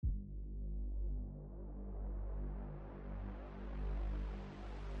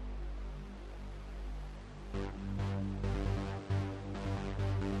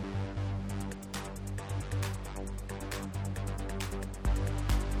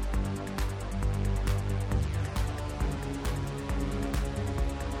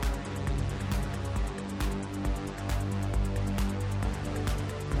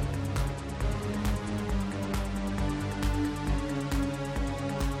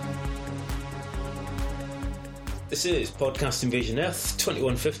This is Podcast Invasion Earth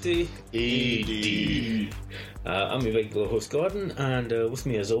 2150 AD. I'm your regular host Gordon, and with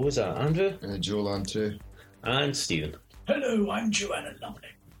me as always are Andrew, Joel Andrew, and Stephen. Hello, I'm Joanna Lumley.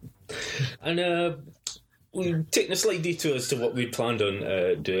 And we've taken a slight detour as to what we'd planned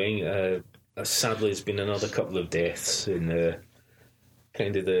on doing. Sadly, there's been another couple of deaths in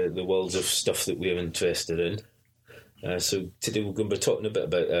kind of the worlds of stuff that we're interested in. So today we're going to be talking a bit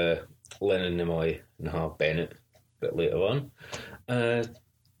about Leonard Nimoy and Harve Bennett a bit later on. And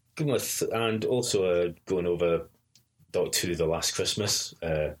also going over Doctor Who The Last Christmas,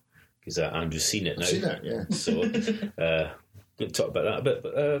 because Andrew's seen it now. I've seen it, yeah. So going to talk about that a bit.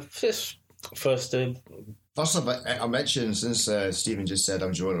 But first, First, I mentioned, since Stephen just said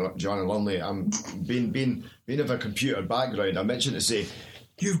I'm Joanna Lumley, I'm being of a computer background, I mentioned to say,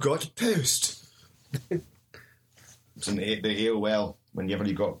 you've got post. It's in the AOL, whenever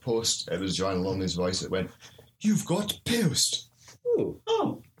you got post, it was Joanna Lumley's voice that went, you've got post.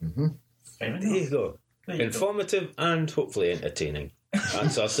 Oh. Mm-hmm. Fair enough. there you go. There you Informative and hopefully entertaining.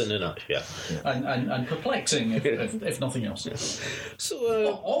 That's us in a nutshell. And perplexing, if nothing else.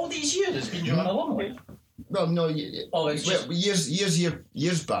 So, All these years it's been Joanna Lumley. Well, no, it's just...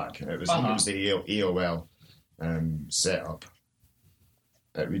 years back, it was, I think it was the AOL setup.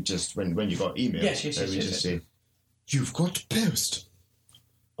 It would just, when you got email, Yes, it would just say, you've got post.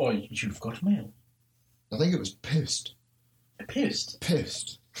 Or you've got mail. I think it was post. Post.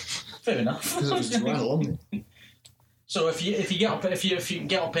 Post. Fair enough. Because it was Joanna Lumley. So if you get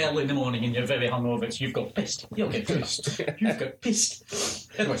up early in the morning and you're very hungover, it's you've got pissed. You'll get pissed. You've got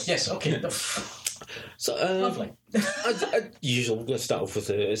pissed. Anyway, yes, okay. So Lovely. as usual, we're going to start off with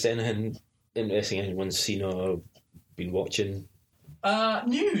is anything interesting anyone's seen or been watching?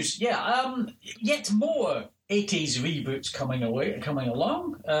 News, yeah. Yet more 80s reboots coming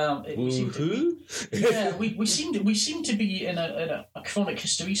along. We seem to be in a chronic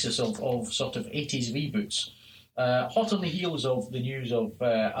hysteresis of sort of 80s reboots. Hot on the heels of the news of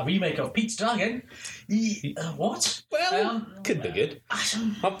a remake of Pete's Dragon. What? Well, could be good.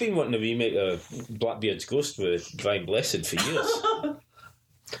 I've been wanting a remake of Blackbeard's Ghost with Brian Blessed for years.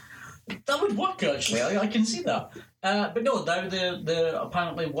 That would work, actually. I can see that. But no, now they're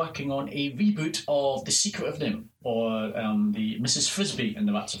apparently working on a reboot of The Secret of Nim, or the Mrs. Frisbee and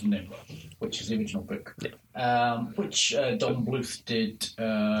the Rats of Nim, which is the original book, which Don Bluth did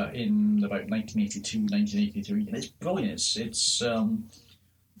in about 1982, 1983. And it's brilliant. It's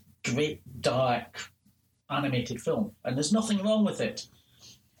great, dark, animated film. And there's nothing wrong with it.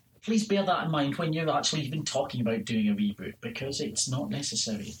 Please bear that in mind when you're actually even talking about doing a reboot, because it's not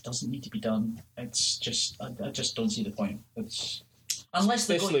necessary. It doesn't need to be done. It's just, I just don't see the point.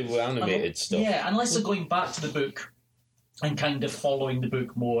 Especially with animated stuff. Yeah, unless they're going back to the book and kind of following the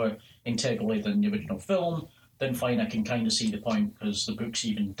book more integrally than the original film, then fine, I can kind of see the point, because the book's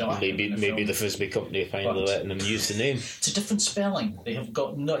even darker. Maybe the Frisbee company are finally letting them use the name. It's a different spelling. They have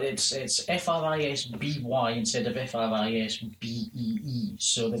got it's Frisby instead of Frisbee.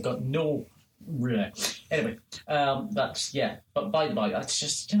 So they've got no. Anyway, that's But by the by, that's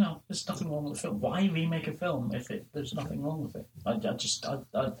just there's nothing wrong with the film. Why remake a film if there's nothing wrong with it?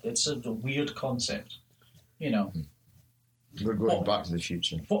 It's a weird concept, We're going back to the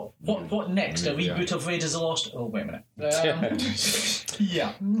future. What next? A reboot of Raiders of the Lost? Oh, wait a minute.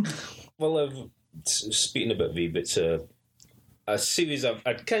 Yeah. Well, speaking about reboots, a series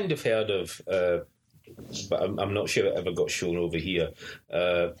I'd kind of heard of, but I'm not sure it ever got shown over here.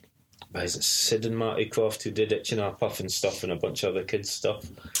 Is it Sid and Marty Croft who did Itchin' Our Puff and stuff, and a bunch of other kids' stuff?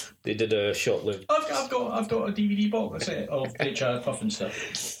 They did a short-lived... I've got a DVD box of Itchin' Our Puff and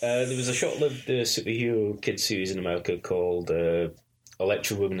stuff. There was a short-lived superhero kids series in America called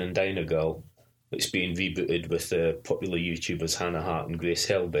Electro Woman and Dino Girl, which is being rebooted with popular YouTubers Hannah Hart and Grace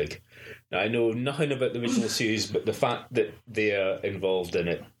Helbig. Now, I know nothing about the original series, but the fact that they are involved in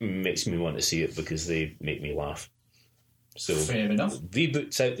it makes me want to see it, because they make me laugh. So, fair enough.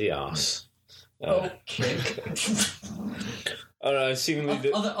 Reboots out the arse. Okay. All right,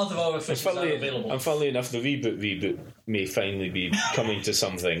 seemingly other horror films are available. And funnily enough, the reboot may finally be coming to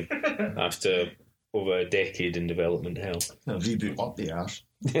something after over a decade in development hell. No, reboot up the arse.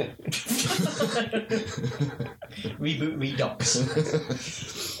 Reboot Redux.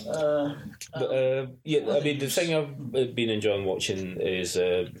 I mean, the thing I've been enjoying watching is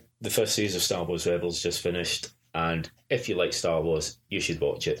the first series of Star Wars Rebels just finished. And if you like Star Wars, you should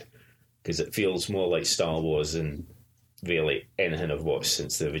watch it, because it feels more like Star Wars than really anything I've watched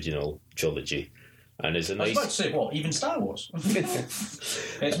since the original trilogy. And it's a nice... I was about to say, what, even Star Wars?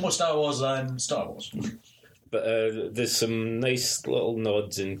 It's more Star Wars than Star Wars. But there's some nice little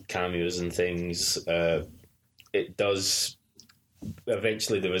nods and cameos and things. it does.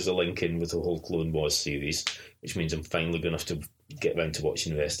 Eventually, there is a link in with the whole Clone Wars series, which means I'm finally going to have to get around to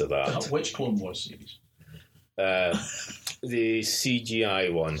watching the rest of that. Which Clone Wars series? The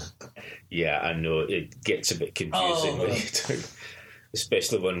CGI one. Yeah, I know it gets a bit confusing,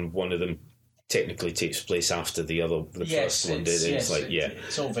 especially when one of them technically takes place after the first one did.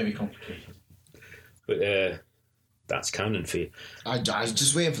 It's all very complicated. But that's canon for you. I was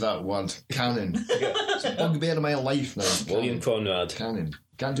just waiting for that word, canon. It's a bugbear of my life now. William Conrad. Canon.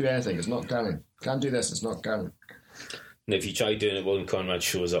 Can't do anything, it's not canon. Can't do this, it's not canon. And if you try doing it, William Conrad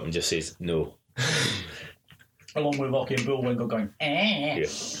shows up and just says, no. Along with Rocky and Bullwinkle going, eh. Yeah.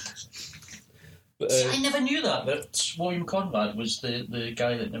 But, See, I never knew that William Conrad was the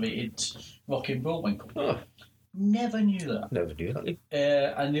guy that narrated Rocky and Bullwinkle. Oh, Never knew that. never knew that.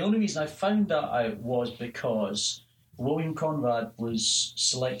 And the only reason I found that out was because William Conrad was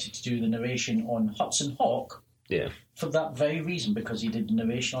selected to do the narration on Hudson Hawk Yeah. for that very reason, because he did the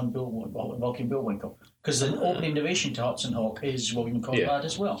narration on Rocky and Bullwinkle. Because the opening narration to Hudson Hawk is William Conrad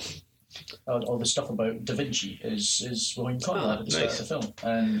as well. All the stuff about Da Vinci is William Conrad at the start of the film.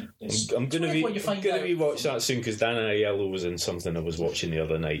 And I'm going to rewatch that soon because Dan Aiello was in something I was watching the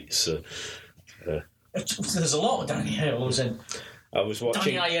other night. So there's a lot of Danny Aiello's in. I was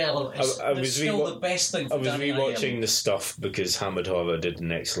watching. Danny Aiello is still the best thing for Danny I was rewatching Aiello. the stuff because Hamid Horror did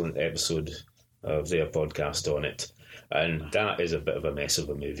an excellent episode of their podcast on it, and that is a bit of a mess of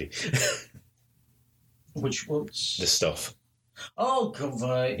a movie. Which was The stuff. Oh, God,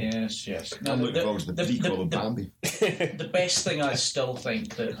 right, yes. No, I'm looking forward to the prequel of Bambi. The best thing I still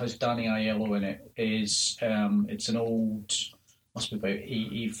think that has Danny Aiello in it is it's an old, must be about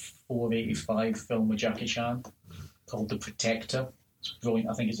 84, 85 film with Jackie Chan called The Protector. It's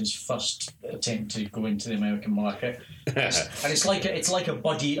brilliant. I think it's his first attempt to go into the American market. And it's like a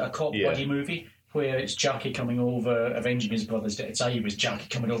cop buddy movie where it's Jackie coming over, avenging his brother's death. It's was Jackie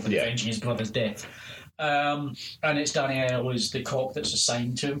coming over and avenging his brother's death. And it's Danny Aiello as the cop that's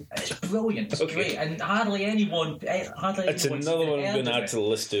assigned to him. It's brilliant. It's great. And hardly anyone. It's another one I'm going to add to the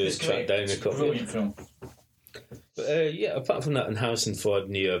list to track down a couple. Brilliant film. But, apart from that, and Harrison Ford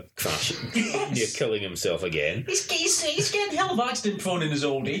near killing himself again. He's getting hell of accident prone in his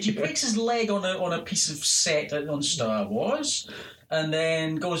old age. He breaks his leg on a piece of set on Star Wars, and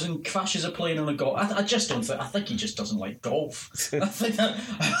then goes and crashes a plane on a golf. I just don't think. I think he just doesn't like golf. I think that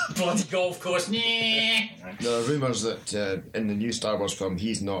bloody golf course. Nah. There are rumours that in the new Star Wars film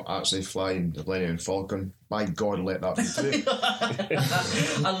he's not actually flying the Millennium Falcon. My God, let that be true.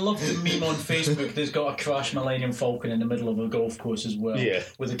 I love the meme on Facebook. There's got a crashed Millennium Falcon in the middle of a golf course as well,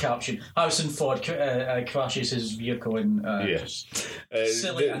 with a caption: Harrison Ford crashes his vehicle in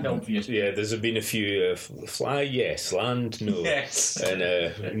silly and obvious. Yeah, there's been a few fly yes, land no,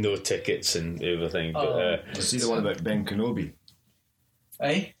 and no tickets and everything. But you see the one about Ben Kenobi.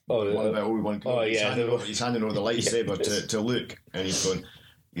 Eh? The one about Obi-Wan Kenobi. Oh yeah, he's handing over the lightsaber to Luke, and he's going,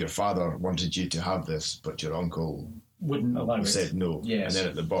 your father wanted you to have this, but your uncle wouldn't allow it. Said no. Yes. And then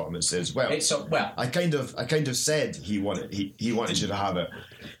at the bottom it says, I kind of said he wanted you to have it.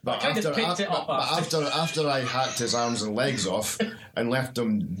 But after I hacked his arms and legs off and left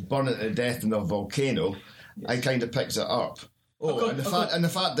him burning to death in the volcano, I kind of picked it up. And the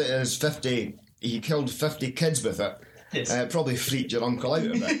fact that he killed 50 kids with it. Yes. Probably freaked your uncle out a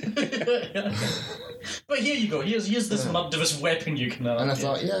bit. But here you go. Here's this murderous weapon you can have. And I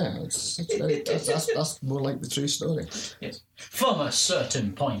thought, that's more like the true story. Yes. From a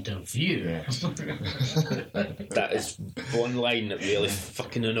certain point of view. Yes. That is one line that really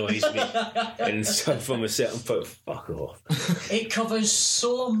fucking annoys me. And so from a certain point, fuck off. It covers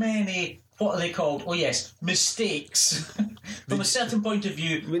so many. What are they called? Oh yes, mistakes. From a certain point of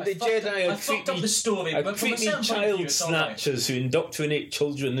view, with the Jedi I fucked up the story, but from a certain child snatchers who indoctrinate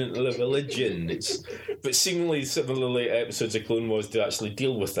children into the religion. But seemingly some of the later episodes of Clone Wars do actually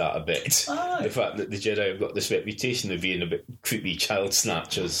deal with that a bit. The fact that the Jedi have got this reputation of being a bit creepy child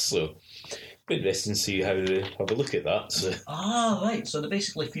snatchers. So be interesting to see how they have a look at that. So. Right. So they're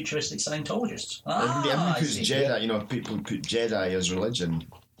basically futuristic Scientologists. Everybody puts Jedi. People put Jedi as religion.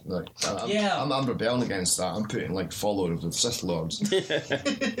 Like, I'm rebelling against that. I'm putting followers of Sith Lords.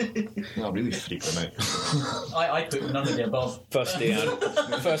 That really freaked them out. I put none of the above. First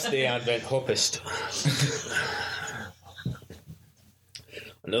day Advent Hoppist.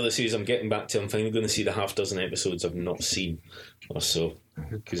 Another series I'm getting back to. I'm finally going to see the half dozen episodes I've not seen or so,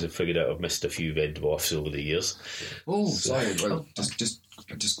 because I figured out I've missed a few Red Dwarfs over the years. Sorry. Well,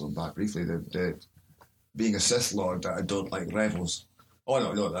 just going back briefly. The being a Sith Lord, I don't like rebels.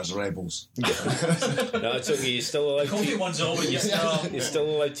 Oh, no, that's Rebels. No, it's okay. You're still allowed Coffee to. one's over. You're You're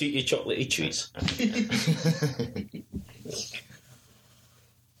still allowed to eat your chocolatey treats.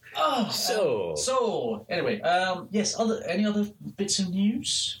 So anyway, yes. Any other bits of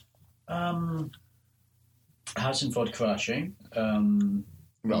news? Harrison Ford crashing.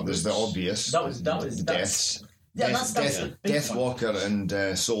 Well, there's the obvious. That was deaths. that's the big one. Deathwalker and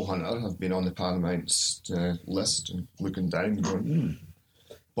Soul Hunter have been on the Paramount's list and looking down and going,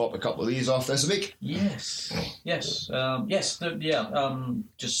 pop a couple of these off this week. Yes.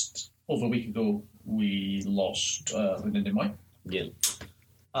 Just over a week ago, we lost Leonard Nimoy. Yeah.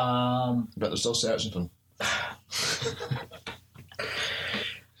 But they're still searching for him.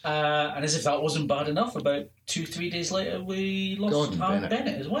 And as if that wasn't bad enough, about 2-3 days later, we lost Gordon Harve Bennett.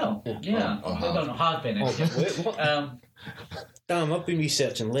 Bennett as well. Yeah. Harve. No, Harve Bennett. Oh, wait, what? Damn, I've been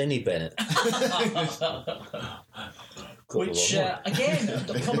researching Lenny Bennett. Which, again,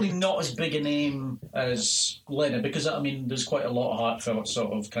 probably not as big a name as Leonard, because, I mean, there's quite a lot of heartfelt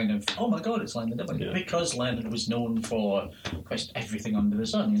sort of kind of, oh my God, it's Leonard Nimoy. Yeah. Because Leonard was known for quite everything under the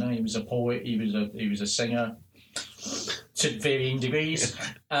sun, you know, he was a poet, he was a singer to varying degrees,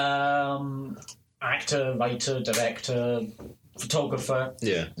 actor, writer, director, photographer,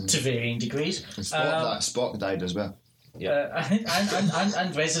 Yeah. to varying degrees. And Spock died as well.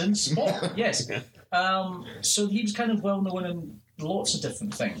 And resident Spock, yes. So he was kind of well known in lots of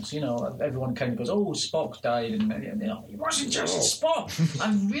different things. You know, everyone kind of goes, "Oh, Spock died," and you know, he wasn't just Spock.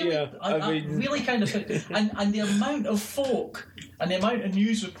 I really kind of, and the amount of folk and the amount of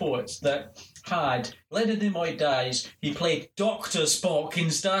news reports that had Leonard Nimoy dies. He played Dr. Spock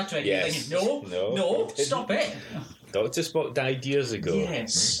in Star Trek. Yes. You're thinking, no, stop it. Dr. Spock died years ago.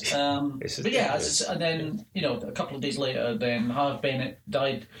 Yes. But yeah, and then, you know, a couple of days later, then Harve Bennett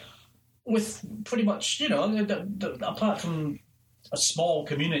died with pretty much, you know, apart from a small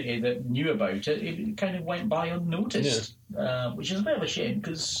community that knew about it, it kind of went by unnoticed, which is a bit of a shame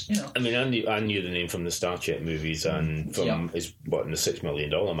because, you know. I mean, I knew the name from the Star Trek movies and from in the $6 Million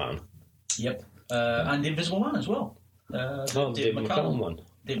Man. Yep. And the Invisible Man as well. David McCallum one.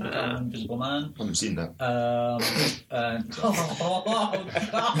 David McCallum, Invisible Man. I haven't seen that. God!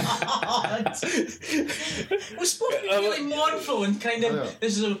 We're supposed to be really mournful and kind of.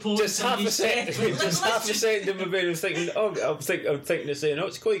 This is a report. Just half a second. Just half a second in my brain. I was thinking, I'm thinking of saying,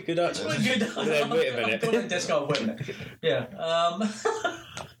 it's quite good actually. Quite good. And then wait a minute. Don't let Disco wait a minute. Yeah.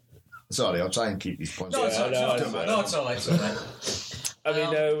 Sorry, I'll try and keep these points. No, it's all right.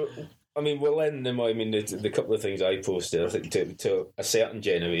 I mean, we'll end them. I mean, the couple of things I posted, I think to a certain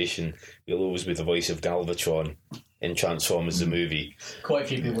generation, we'll always be the voice of Galvatron in Transformers the movie. Quite a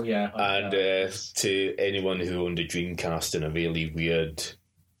few people, yeah. And to anyone who owned a Dreamcast in a really weird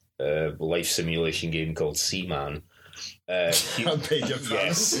life simulation game called Seaman. I beg your pardon.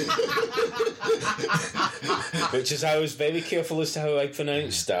 Yes. Which is I was very careful as to how I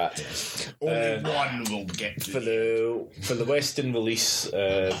pronounced that. Only one will get for the Western release.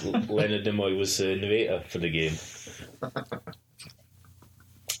 Leonard Nimoy was the narrator for the game.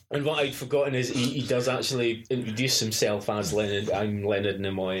 And what I'd forgotten is he does actually introduce himself as Leonard. I'm Leonard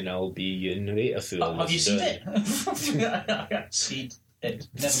Nimoy, and I'll be your narrator through all this. Have you seen it? I haven't seen it.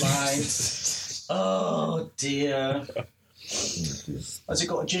 Never mind. Oh dear. Has it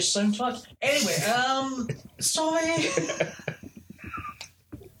got a Jizz soundtrack? Anyway, sorry.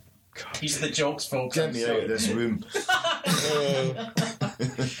 These are the jokes, folks. Get me out of this room.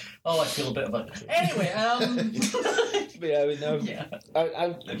 Oh, I feel a bit of a. Anyway,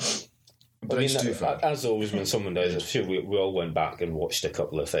 as always, when someone dies, I'm sure we all went back and watched a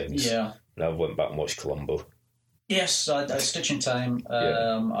couple of things. Yeah. And I went back and watched Columbo. Yes, I Stitch in Time.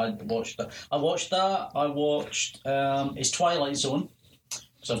 I watched that. I watched his Twilight Zone.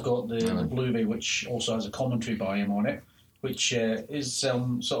 So I've got the Blu-ray, which also has a commentary by him on it, which is sort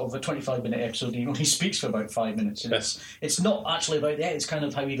of a 25-minute episode. And he only speaks for about 5 minutes. And it's not actually about that. It's kind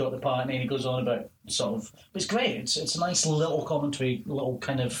of how he got the part, and then he goes on about sort of. But it's great. It's a nice little commentary, little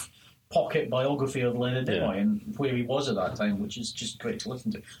kind of pocket biography of Leonard Nimoy and where he was at that time, which is just great to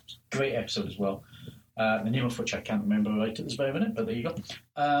listen to. It's a great episode as well. The name of which I can't remember right at this very minute, but there you go.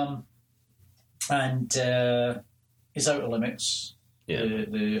 And his Outer Limits,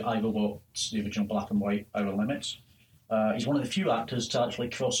 the iRobot, the original black and white Outer Limits. He's one of the few actors to actually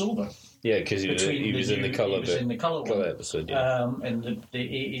cross over. Yeah, because he was in the colour episode. Yeah. In the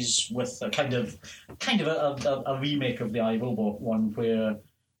 80s with a kind of a remake of the iRobot one where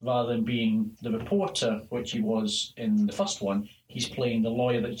rather than being the reporter, which he was in the first one, he's playing the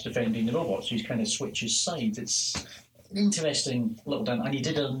lawyer that's defending the robot, so he's kind of switches sides. interesting little down. And he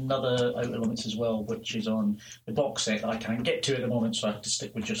did another Outer Limits as well, which is on the box set that I can't get to at the moment, so I have to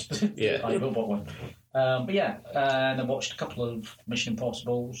stick with just the iRobot one. But yeah, and I watched a couple of Mission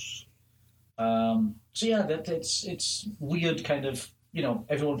Impossibles. So yeah, it's weird, kind of, you know,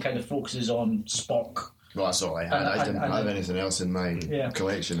 everyone kind of focuses on Spock. Well, that's all I had. I didn't have anything else in my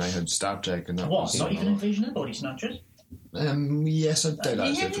collection. I had Star Trek and that. What? Not even Invasion of the Body Snatchers? Yes, I did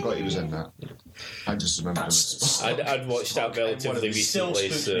actually. I forgot he was in that. I just remember. I'd watched that relatively recently.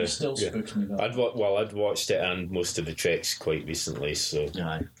 Still spooks me. I'd watched it and most of the Treks quite recently. So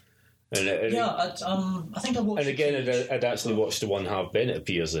yeah. I think I watched. And again, I'd actually watched the one Harve Bennett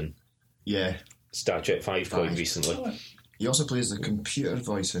appears in. Yeah. Star Trek 5 quite recently. Oh. He also plays the computer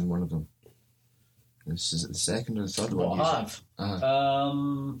voice in one of them. This is the second or the third one. What,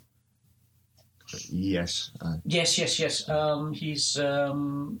 Harve? Yes. Yes. He's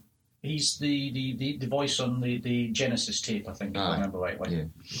the voice on the Genesis tape, I think, if I remember rightly. Yeah.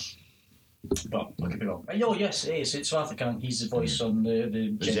 But I could be wrong. Oh, yes, it is. It's Arthur Kang. He's the voice on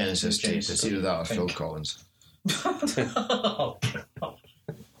the Genesis tape. It's either that or Phil Collins. Oh, God.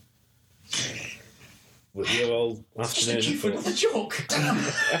 We're here all afternoon. Just a cue for another joke. Damn.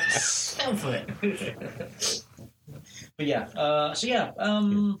 Hell for it. But yeah,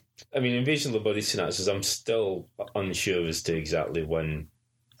 I mean, Invasion of the Body Snatchers, I'm still unsure as to exactly when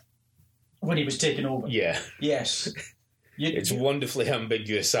he was taken over. Yeah. Yes. It's wonderfully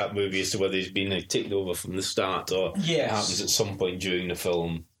ambiguous, that movie, as to whether he's been taken over from the start or it happens at some point during the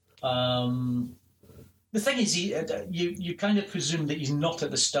film. The thing is, you kind of presume that he's not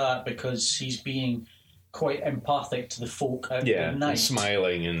at the start because he's being quite empathic to the folk at night. And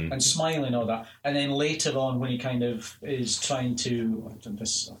smiling and all that. And then later on, when he kind of is trying to...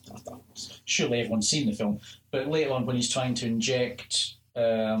 surely everyone's seen the film, but later on when he's trying to inject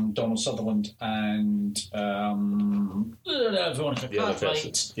Donald Sutherland and Veronica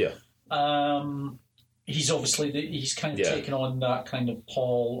Cartwright, he's obviously he's kind of taken on that kind of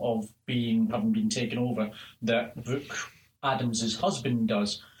pall of having been taken over that Brooke Adams' husband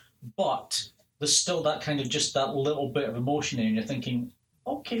does, but there's still that kind of just that little bit of emotion in, and you're thinking,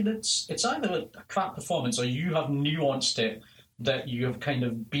 okay, it's either a crap performance or you have nuanced it, that you have kind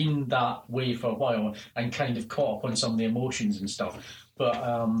of been that way for a while and kind of caught up on some of the emotions and stuff. But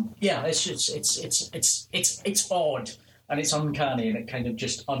it's odd and it's uncanny and it kind of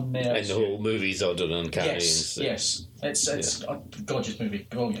just unnerves. And the whole movie's odd and uncanny. Yes. It's a gorgeous movie,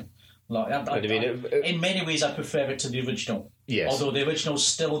 brilliant. Like, in many ways, I prefer it to the original. Yes. Although the original's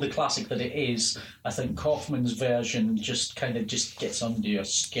still the classic that it is, I think Kaufman's version just gets under your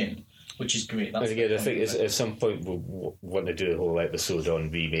skin, which is great. And again, I think at some point we'll want to do a whole episode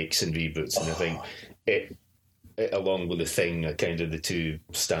on remakes and reboots, and I think it along with The Thing are kind of the two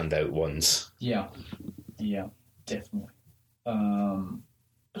standout ones. Yeah, definitely.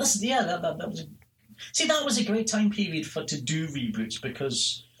 But listen, that was that was a great time period to do reboots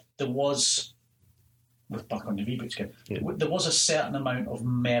because there was. We're back on the reboots again. Yeah. There was a certain amount of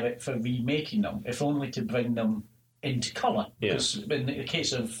merit for remaking them, if only to bring them into colour. Yeah. Because in the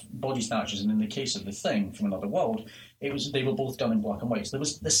case of Body Snatchers and in the case of The Thing from Another World, they were both done in black and white. So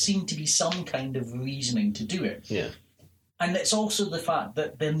there seemed to be some kind of reasoning to do it. Yeah. And it's also the fact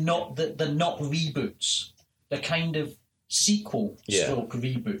that they're not reboots. They're kind of sequel stroke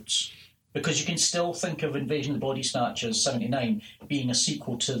reboots. Because you can still think of Invasion of the Body Snatchers 79 being a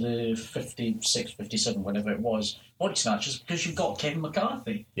sequel to the 56, 57, whatever it was, Body Snatchers, because you've got Kevin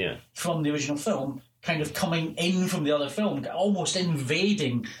McCarthy from the original film kind of coming in from the other film, almost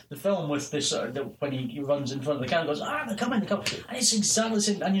invading the film with this, when he runs in front of the camera and goes, they're coming. And it's exactly the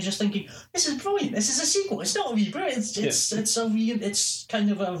same, and you're just thinking, this is brilliant, this is a sequel, it's not a reboot, it's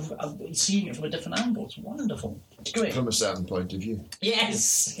kind of seeing it from a different angle, it's wonderful. It's great. From a certain point of view.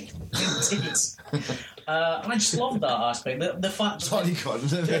 Yes, indeed. And I just love that aspect. The fact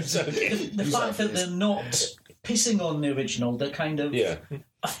the fact that they're not pissing on the original, they're kind of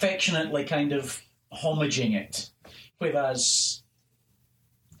affectionately kind of homaging it. Whereas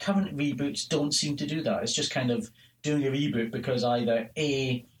current reboots don't seem to do that. It's just kind of doing a reboot because either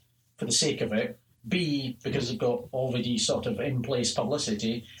A, for the sake of it, B, because they've got already sort of in place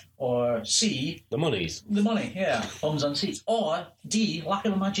publicity, or C, the money, bums on seats, or D, lack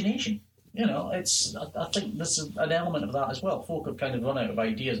of imagination. You know, I think there's an element of that as well. Folk have kind of run out of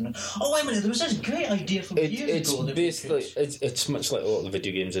ideas and wait a minute, there was this great idea from years ago. It's much like a lot of the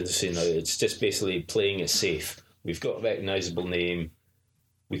video games industry now. It's just basically playing it safe. We've got a recognisable name.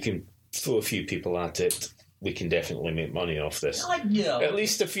 We can throw a few people at it. We can definitely make money off this. At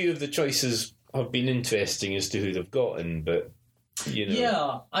least a few of the choices have been interesting as to who they've gotten, but you know.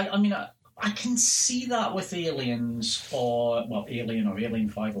 Yeah, I mean, I can see that with Aliens Alien or Alien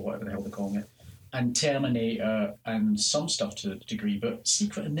 5 or whatever the hell they're calling it, and Terminator and some stuff to a degree, but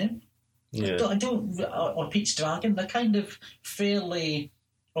Secret of NIMH? Yeah. I don't, or Pete's Dragon, they're kind of fairly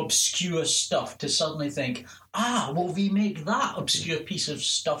obscure stuff to suddenly think, we'll remake that obscure piece of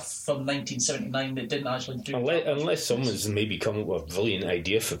stuff from 1979 that didn't actually do Unless someone's maybe come up with a brilliant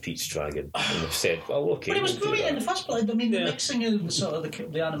idea for Pete's Dragon and have said, well, okay. But it was we'll do brilliant in the that. first place. I mean, the mixing of the sort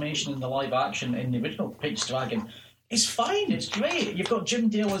of the animation and the live action in the original Pete's Dragon is fine. It's great. You've got Jim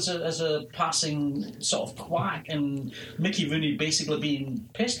Dale as a passing sort of quack, and Mickey Rooney basically being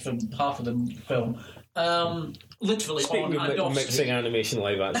pissed for half of the film. Literally Speaking on and of off mixing screen. animation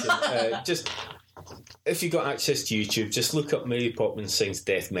live action, just if you got access to YouTube, just look up Mary Poppins sings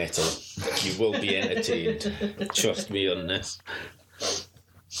death metal. You will be entertained. Trust me on this.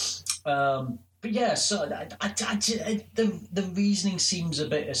 But yeah, so the reasoning seems a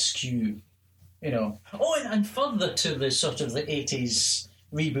bit askew, you know. Oh, and further to the sort of the 80s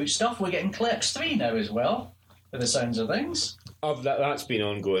reboot stuff, we're getting Clerks 3 now as well, by the sounds of things. Oh, that's been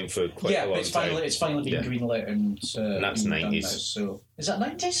ongoing for quite a long it's time. finally been greenlit and that's being done 90s. now, so is that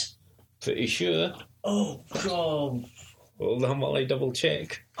 90s? Pretty sure. Oh god! Hold on while I double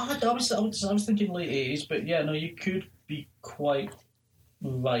check. I was thinking late 80s, but yeah, no, you could be quite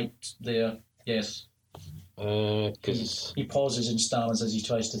right there. Yes. Because He pauses and stammers as he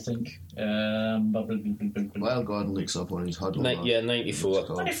tries to think. While Gordon looks up on his huddle. 94.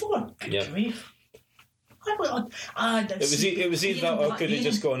 24. Good Yeah. grief. It was either that or I could have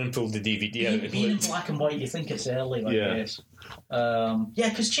just gone and pulled the DVD out and Being in looked. black and white, you think it's early, I Yeah. guess.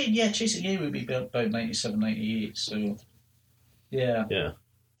 Because Chasing Amy would be about 97, 98, so... Yeah. Yeah.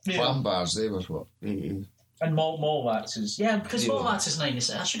 Wham bars, they were what? 80. And Mallrats is... Yeah, because Yeah. Mallrats is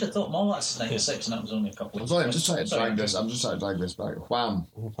 96. I should have thought Mallrats is 96 and that was only a couple of... I'm sorry, I'm just trying to Sorry. drag this. I'm just trying to drag this back. Wham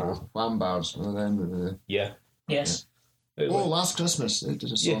bars. And then, Yeah. Yes. Last Christmas. They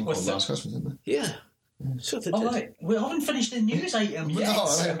did a song with called the- Last Christmas, didn't they? Yeah. So they All did. right. We haven't finished the news item yet. No,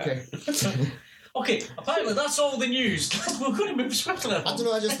 right, okay. Okay, apparently that's all the news. We're going to move swiftly. I don't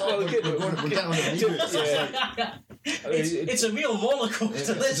know, I just thought we're getting on a reboot. Yeah. It's a real roller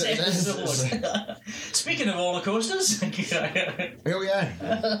coaster, this It is. episode. Speaking of roller coasters, Oh, yeah.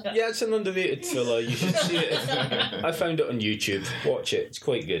 Yeah, it's an underrated thriller. You should see it. I found it on YouTube. Watch it. It's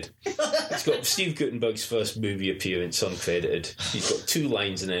quite good. It's got Steve Guttenberg's first movie appearance uncredited. He's got 2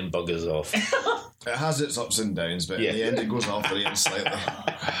 lines and then buggers off. It has its ups and downs, but Yeah. in the end it goes off the rails slightly.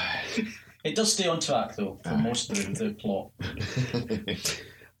 it does stay on track, though, for most of the plot.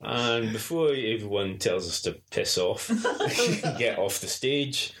 And before everyone tells us to piss off, get off the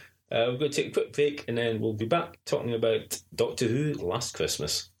stage, we're going to take a quick break and then we'll be back talking about Doctor Who Last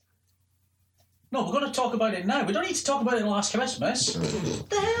Christmas. No, we're going to talk about it now. We don't need to talk about it last Christmas. What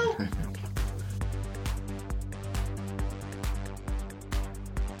the hell?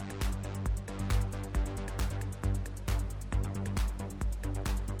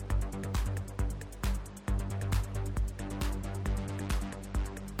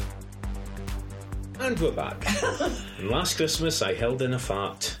 And we're back. And last Christmas I held in a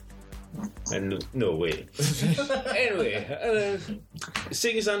fart. And no, wait. Anyway,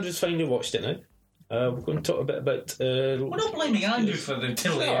 seeing as Andrew's finally watched it now, we're going to talk a bit about... We're not blaming Andrew for the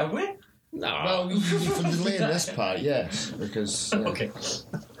delay, No. are we? Nah. Well, you can delay in this part, yes, because... Okay.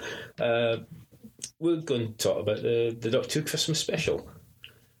 We're going to talk about the Doctor Who Christmas special.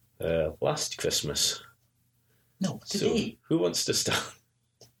 Last Christmas. No, So, today. who wants to start?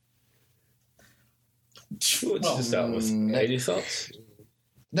 Who wants Well, to start with? Nick. Any thoughts?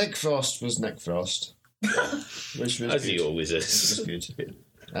 Nick Frost was Nick Frost. Which was As good. he always Which was is. good.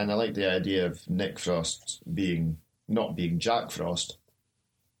 And I like the idea of Nick Frost not being Jack Frost,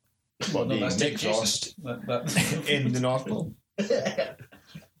 but being that's Nick Jason. Frost That- in the North Pole. Wait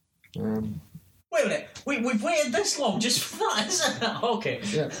a minute. We've waited this long just for that, isn't it? Okay.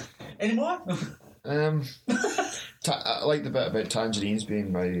 Yeah. Any more? I like the bit about tangerines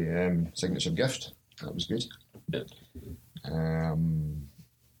being my signature gift. That was good. Yeah. And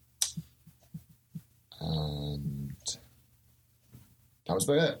that was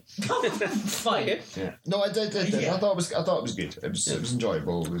about it. Fine. Okay. Yeah. No, I did. Yeah. I thought it was good. It was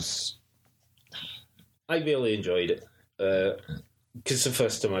enjoyable. It was. I really enjoyed it. Because the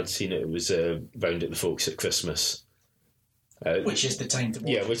first time I'd seen it, it was round at the Folks at Christmas. Which is the time to watch.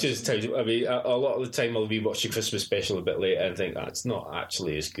 Yeah, which is time. I mean, a lot of the time I'll be watching Christmas special a bit later and think that's not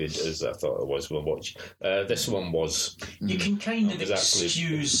actually as good as I thought it was when I watched. This one was. You can kind of Exactly.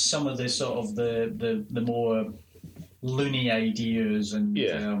 excuse some of the sort of the more loony ideas and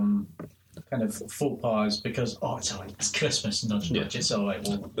Yeah. kind of faux pas because it's all right, it's Christmas, nudge, it's all right.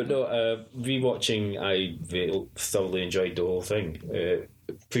 Well, But no, rewatching, I thoroughly enjoyed the whole thing.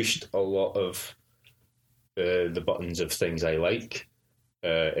 Pushed a lot of the buttons of things I like,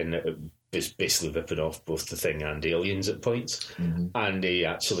 and it was basically ripping off both The Thing and Aliens at points. And they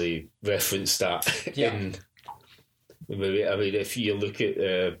actually referenced that in the movie. I mean, if you look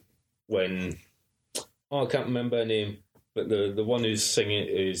at when... I can't remember her name, but the one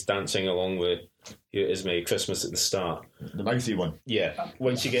who's dancing along with Here It Is Merry Christmas at the start. The mouthy one. Yeah,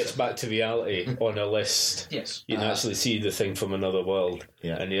 when she gets back to reality on a list, yes, you can actually see The Thing from Another World,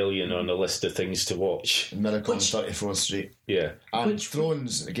 Yeah. an alien on a list of things to watch. Miracle on 34th Street. Yeah. And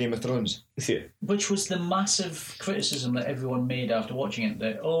Thrones, Game of Thrones. Yeah. which was the massive criticism that everyone made after watching it.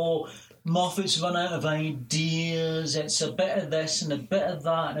 That Moffat's run out of ideas. It's a bit of this and a bit of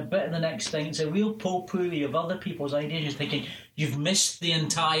that and a bit of the next thing. It's a real potpourri of other people's ideas. You're thinking, you've missed the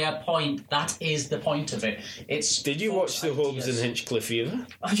entire point. That is the point of it. Did you watch the Holmes and Hinchcliffe era?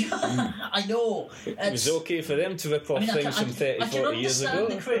 I know. It was okay for them to rip off things from 30, 40 years ago. I can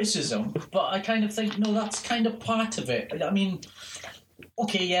understand the criticism, but I kind of think, no, that's kind of part of it. I mean...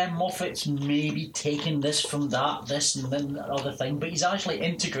 Okay, yeah, Moffat's maybe taken this from that, this and then that other thing, but he's actually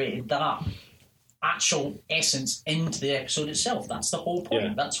integrated that actual essence into the episode itself. That's the whole point.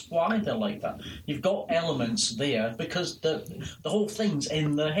 Yeah. That's why they're like that. You've got elements there because the whole thing's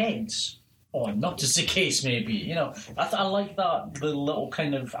in their heads. Or not as the case may be. You know, I like that, the little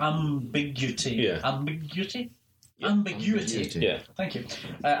kind of ambiguity. Yeah. Ambiguity. Yeah. Thank you.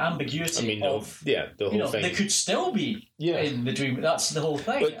 Ambiguity I mean, of... the whole thing. They could still be in the dream. That's the whole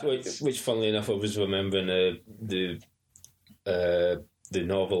thing. Which, funnily enough, I was remembering the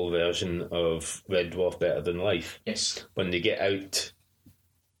novel version of Red Dwarf Better Than Life. Yes. When they get out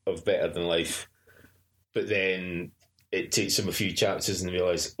of Better Than Life, but then it takes them a few chapters and they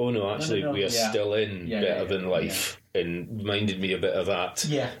realise, oh no, actually we are still in Better Than Life, and reminded me a bit of that.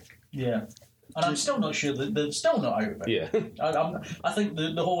 Yeah. And I'm still not sure that they're still not out of it. Yeah. I think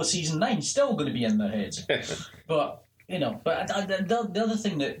the whole of season 9 is still going to be in their heads. But, you know, the other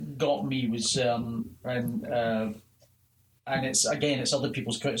thing that got me was, and it's other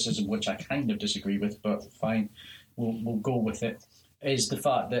people's criticism, which I kind of disagree with, but fine, we'll go with it, is the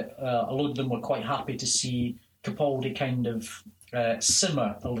fact that a lot of them were quite happy to see Capaldi kind of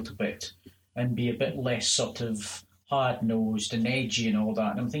simmer a little bit and be a bit less sort of hard-nosed and edgy and all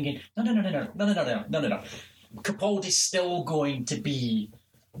that. And I'm thinking, no. Capaldi's still going to be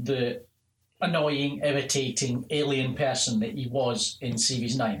the annoying, irritating alien person that he was in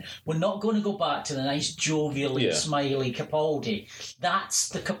Series 9. We're not going to go back to the nice, jovially, smiley Capaldi. That's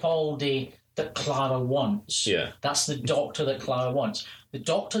the Capaldi that Clara wants. Yeah. That's the Doctor that Clara wants. The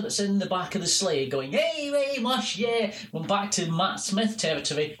Doctor that's in the back of the sleigh going, hey, mush, yeah. We're back to Matt Smith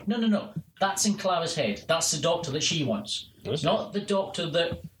territory. No. That's in Clara's head. That's the Doctor that she wants. It's not the Doctor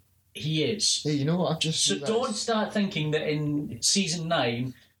that he is. Hey, you know what? I've just So don't start thinking that in season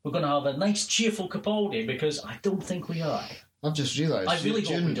 9 we're going to have a nice, cheerful Capaldi, because I don't think we are. I've just realised. I really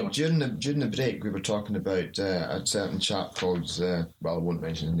hope we don't. During the break, we were talking about a certain chap called, I won't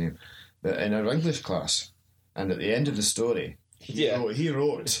mention his name, but in our English class, and at the end of the story, he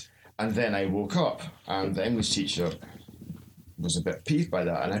wrote, and then I woke up, and the English teacher was a bit peeved by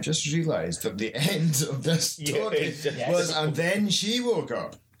that, and I just realised that the end of this story was, and then she woke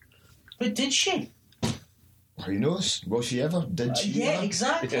up. But did she? Who knows? Will she ever? Did she ever?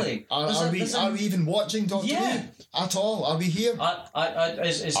 Exactly. Are we even watching Doctor Who at all? Are we here? Are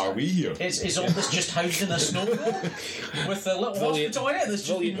we here? Is all this just housed in a snowball with a little hospital in it that's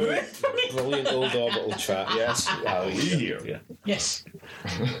just been ruined? Brilliant old orbital chat. Yes. Are we here? Yeah. Yes.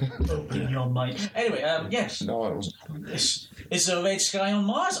 Open your mind. Anyway, yes. No, it wasn't. Is there a red sky on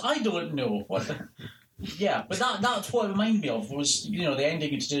Mars? I don't know. What the... Yeah, but that's what it reminded me of, was, you know, the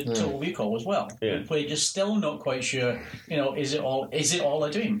ending to Total Recall as well. Yeah. Where you're just still not quite sure, you know, is it all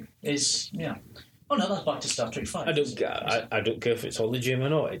a dream? Oh no, that's back to Star Trek 5. I don't care if it's all a dream or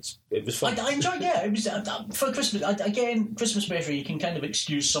not. It was fun. I enjoyed it. Was for Christmas. Christmas special, you can kind of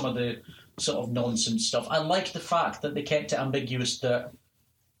excuse some of the sort of nonsense stuff. I like the fact that they kept it ambiguous, that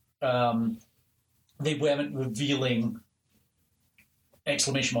they weren't revealing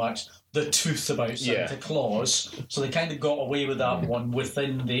exclamation marks the truth about Santa Claus, so they kind of got away with that one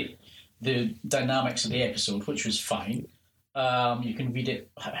within the dynamics of the episode, which was fine. You can read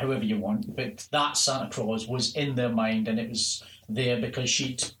it however you want, but that Santa Claus was in their mind, and it was there because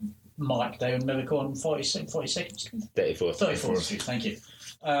she'd marked down Miracle on 34th Street. Thank you.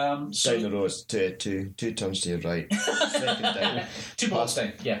 Down the road, two turns to your right. Second down. 2 blocks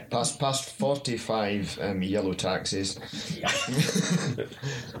down, yeah. Past 45 yellow taxis.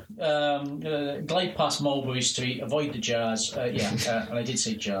 Glide past Mulberry Street, avoid the jazz. And I did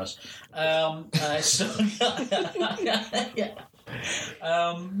say jazz.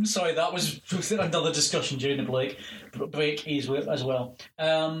 Sorry, that was another discussion during the break as well.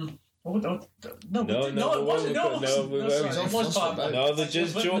 No, it wasn't. No, they're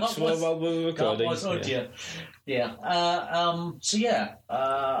just jokes while we were recording. And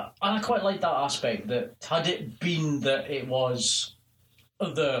I quite like that aspect, that had it been that it was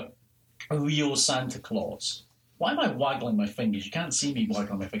the real Santa Claus. Why am I waggling my fingers? You can't see me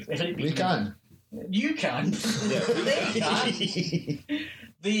waggling my fingers. We can. You can. They can.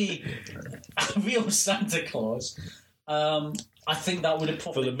 The real Santa Claus. I think that would have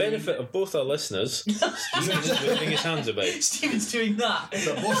For the benefit of both our listeners, Stephen's just waving his hands about. Stephen's doing that.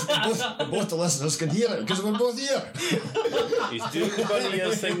 Both the listeners can hear it because we're both here. He's doing the bunny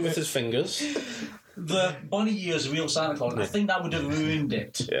ears thing with his fingers. The bunny ears real Santa Claus. I think that would have ruined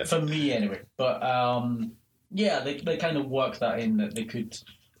it for me anyway. But they kind of worked that in, that they could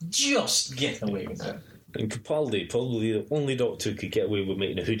just get away with it. And Capaldi, probably the only Doctor who could get away with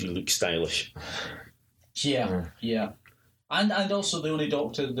making a hoodie look stylish. Yeah. And also the only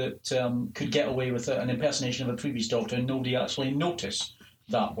Doctor that could get away with an impersonation of a previous Doctor and nobody actually noticed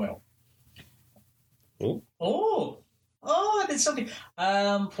that well. Oh, I did something.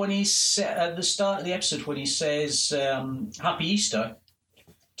 When he said at the start of the episode, when he says "Happy Easter"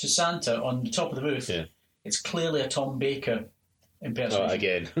 to Santa on the top of the roof, it's clearly a Tom Baker impersonation. Oh,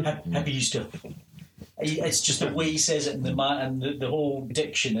 again. Happy Easter. It's just the way he says it, and the whole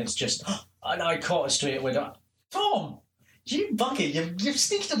diction. It's just, and I caught it straight away. Tom, you bucket! You've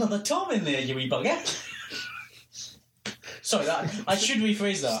sneaked another Tom in there, you wee bugger. Sorry, I should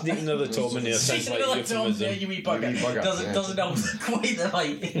rephrase that. Sneak another Tom in there sounds like Tom there, you wee bugger. Doesn't have quite the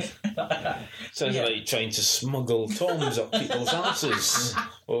right. Sounds like you're trying to smuggle Toms up people's asses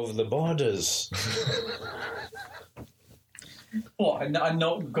over the borders. What? And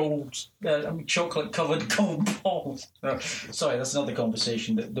not gold, chocolate-covered gold balls. No, sorry, that's another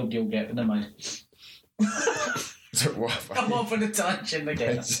conversation that nobody will get. Never mind. I'm off on a tangent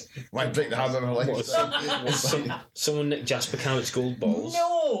again. Why break the habit of my life? Someone nicked Jasper Carrot's gold balls.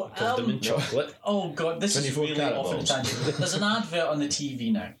 No! Covered them in chocolate. Oh, God, this is really off on a tangent. There's an advert on the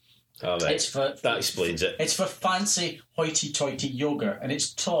TV now. Oh, right. That explains it. It's for fancy hoity-toity yogurt, and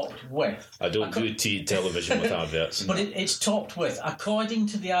it's topped with... I don't do television with adverts. But it's topped with, according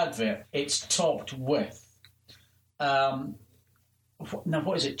to the advert, it's topped with... now,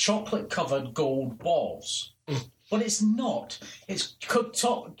 what is it? Chocolate-covered gold balls. But it's not. It's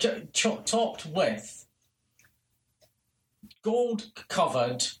topped with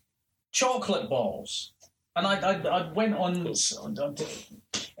gold-covered chocolate balls. And I went on...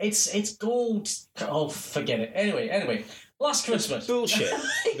 It's gold... Oh, forget it. Anyway, Last Christmas. Bullshit,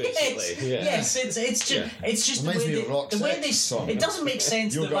 basically. Yes, it's just the way they... It doesn't make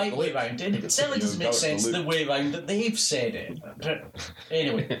sense the right way around. It certainly doesn't make sense the way around that they've said it. But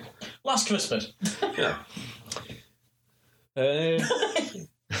anyway, Last Christmas. Yeah.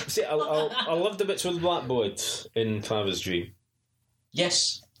 See, I loved the bits with the blackboard in Clara's dream.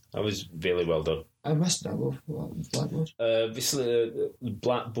 Yes. That was really well done. I missed that. What blackboard? Basically, the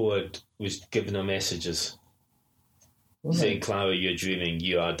blackboard was giving her messages. Saying, Clara, you're dreaming,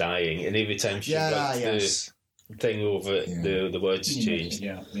 you are dying. And every time she wrote the thing over it, the words changed.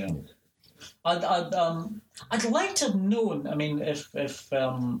 Yeah. I'd like to have known, I mean, if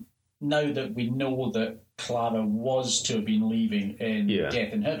now that we know that Clara was to have been leaving in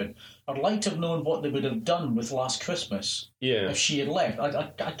Death in Heaven, I'd like to have known what they would have done with Last Christmas if she had left.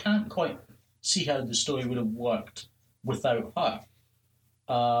 I can't quite see how the story would have worked without her.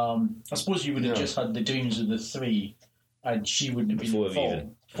 I suppose you would have just had the dreams of the three, and she wouldn't have been involved.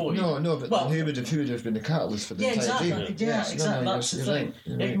 No, but who would have been the catalyst for the entire dream? Exactly. That's the thing.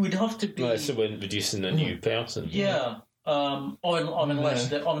 Right. It would have to be. Well, so we're introducing a new person. Yeah. Unless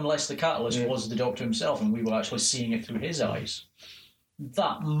the catalyst was the Doctor himself, and we were actually seeing it through his eyes.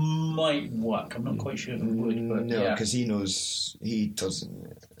 That might work. I'm not quite sure if it would. But because he knows he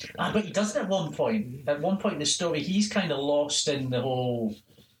doesn't. But he doesn't at one point. At one point in the story, he's kind of lost in the whole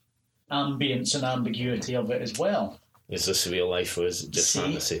ambience and ambiguity of it as well. Is this real life or is it just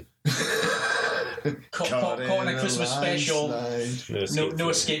fantasy? Caught in a Christmas special. No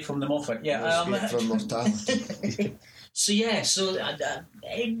escape from the Moffat. Yeah, no escape from mortality.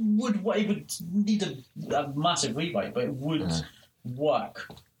 It would need a massive rewrite, but it would work.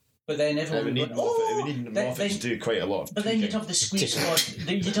 But then everyone We would need go, Moffat. We need then- Moffat to do quite a lot of. But then you'd tweaking. have the squeeze squad.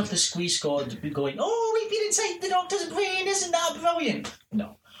 You'd have the squeeze squad going, "Oh, we've been inside the Doctor's brain. Isn't that brilliant?"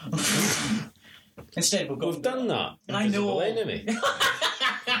 No. Instead, We've done that. I know. Invisible Enemy.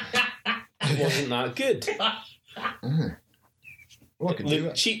 It wasn't that good. Well, I can do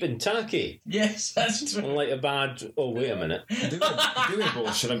Looked it. cheap and tacky. Yes, that's true. Like a bad. Oh, wait a minute. Do a bowl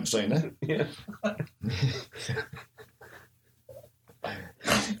of shrimps right now. Yeah.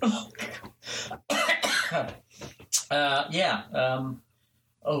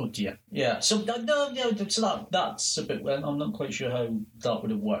 Oh dear. Yeah. So so that's a bit. I'm not quite sure how that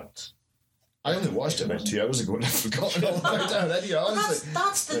would have worked. I only watched it about 2 hours ago and I've forgotten all about it already, honestly.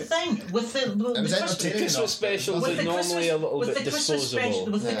 That's the thing with the It was entertaining Christmas enough. specials with are the normally a little bit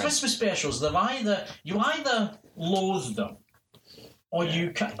disposable. With the Yeah. Christmas specials, you either loathe them, or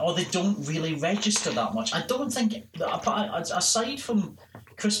or they don't really register that much. I don't think, aside from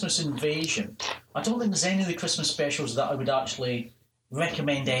Christmas Invasion, I don't think there's any of the Christmas specials that I would actually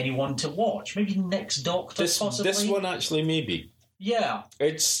recommend anyone to watch. Maybe Next Doctor, possibly. This one actually, maybe. Yeah.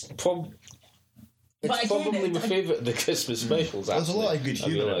 It's But again, probably my favourite of the Christmas specials. There's a actually, lot of good I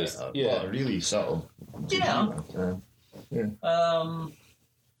humour in it. realised. A Yeah. lot of really subtle. Yeah.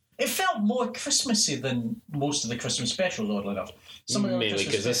 It felt more Christmassy than most of the Christmas specials, oddly enough. Some of the other Mainly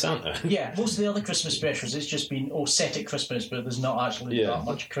Christmas because of Santa. Yeah, most of the other Christmas specials, it's just been, set at Christmas, but there's not actually that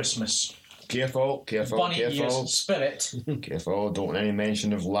much Christmas. Careful, Bunny careful. ears, spirit. Careful, don't want any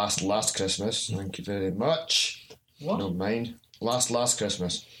mention of last Christmas. Thank you very much. What? Don't mind. Last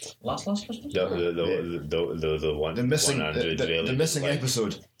Christmas. Last Christmas? The one. The missing, 100 the really missing like.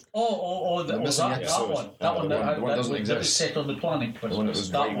 episode. That missing that episode. one. That one The one that doesn't was exist. set on the planet Christmas. The one that was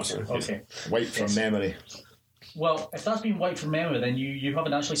that wiped. one. Okay. Wiped from Yes. memory. Well, if that's been wiped from memory, then you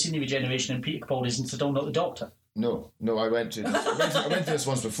haven't actually seen the regeneration and Peter Capaldi isn't still not the Doctor. No, I went to this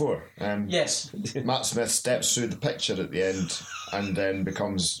once before. Yes. Matt Smith steps through the picture at the end and then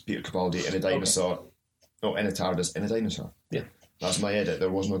becomes Peter Capaldi in a dinosaur. No, in a TARDIS, in a dinosaur. Yeah. That's my edit.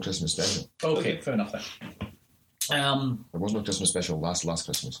 There was no Christmas special. Okay, fair enough then. There was no Christmas special last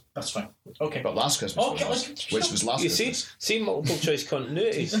Christmas. That's fine. Okay. But last Christmas Okay, was, which was last You Christmas. see multiple choice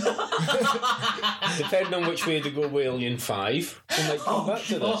continuities. Depending on which way they go with Alien 5, we might come back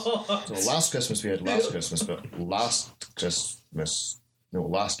to this. So last Christmas we had last Christmas, but last Christmas. Well,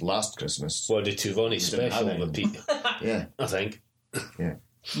 the Tuvoni special have it. repeat, Yeah, I think. yeah.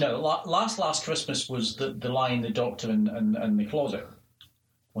 No, last Christmas was the Lion, the Doctor, and the Closet,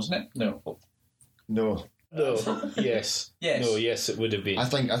 wasn't it? No. No, No, yes. Yes. No, yes, it would have been. I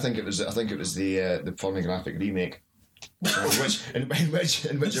think it was the pornographic remake, in which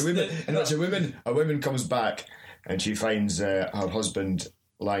a woman comes back and she finds her husband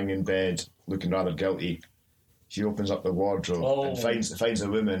lying in bed looking rather guilty. She opens up the wardrobe and finds a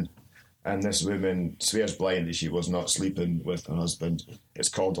woman, and this woman swears blind that she was not sleeping with her husband. It's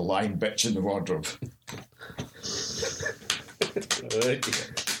called The Lying Bitch in the Wardrobe.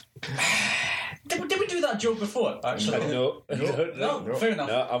 Did we do that joke before? Actually, No, no, fair enough.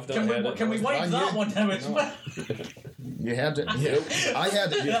 No, I've not heard it. Can we wipe brand that new. one out as well? You heard it. Yeah. I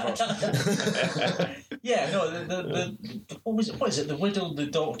heard it here first. Yeah, no. The what was it? What is it? The Widow, the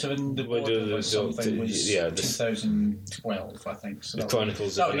Doctor, and the Widow, Wardrobe the or something Doctor, was yeah, 2012, I think. So The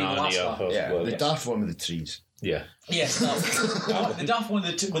Chronicles that of would be the last Narnia. one. Yeah, Well, the daft one with the trees. yeah. Yes, the daft one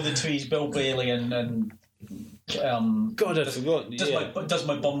with the trees, Bill Bailey and God, I'd forgotten. does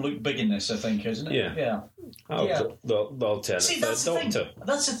my bum look big in this? I think, isn't it? Yeah. Yeah. Oh, Yeah. the alternate. See, that's the Doctor. thing.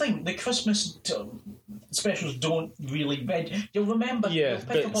 That's the thing. The Christmas specials don't really You'll remember. Yeah, you'll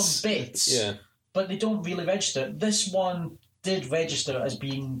pick up on bits. bits. Yeah. But they don't really register. This one did register as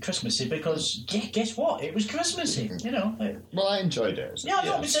being Christmassy because guess what? It was Christmassy. You know. Well, I enjoyed it. Yeah,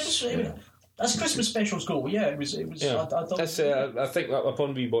 no, it was as Christmas specials go. Yeah, it was. Yeah. I thought. That's, I think that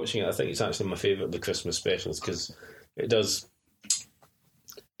upon rewatching it, I think it's actually my favourite of the Christmas specials because it does.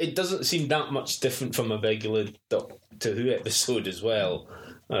 It doesn't seem that much different from a regular Doctor Who episode as well.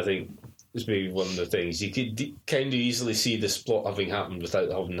 I think it's maybe one of the things you could kind of easily see this plot having happened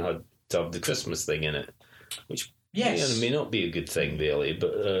without having had to have the Christmas thing in it, which may not be a good thing really,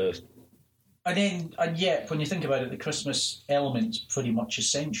 but. And yet, when you think about it, the Christmas element's pretty much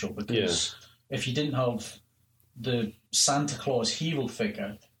essential because if you didn't have the Santa Claus hero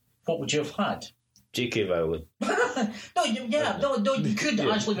figure, what would you have had? J.K. Rowling. No, you could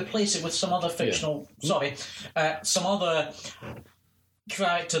actually replace it with some other fictional. Sorry, some other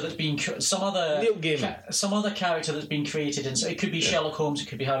character that's been some other Neil Gaiman. Some other character that's been created, and so it could be Sherlock Holmes, it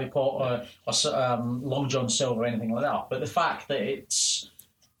could be Harry Potter, or Long John Silver, or anything like that. But the fact that it's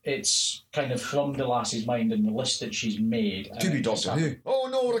it's kind of from the lassie's mind in the list that she's made. To be Doctor Who. Oh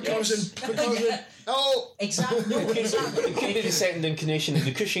no, recursion. Yeah. Oh! Exactly. No, exactly. It could be the second incarnation of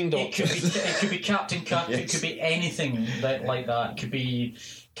the Cushing Doctor. It could be Captain Kirk. Yes. It could be anything like that. It could be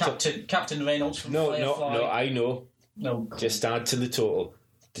Captain Reynolds from Firefly. No, I know. No. Just add to the total.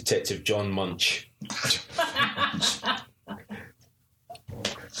 Detective John Munch.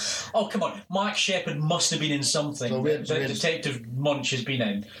 Oh, come on. Mark Shepard must have been in something So that Detective Munch has been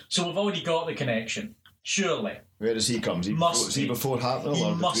in. So we've already got the connection. Surely. Where does he come? Is he before Hartnell? He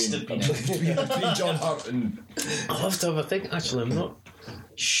or must have been in. between John Hurt and... I'll have to have a think. Actually, I'm not.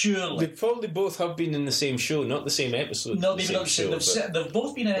 Surely. They probably both have been in the same show, not the same episode. No, the they've same not show, but- they've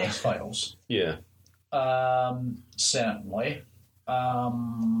both been in X-Files. Yeah. Certainly.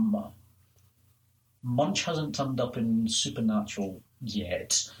 Munch hasn't turned up in Supernatural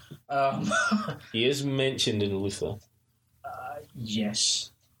yet. He is mentioned in Luther.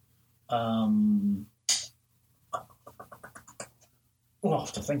 Yes. I'll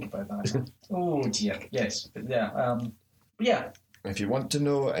have to think about that. Oh dear. Yes. But yeah. But yeah. If you want to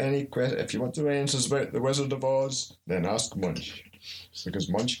know if you want to know answers about the Wizard of Oz, then ask Munch. Because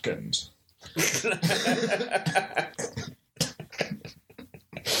Munchkins.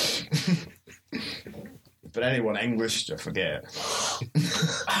 But anyone English, just forget it.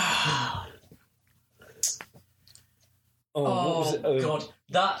 What was Oh it? God,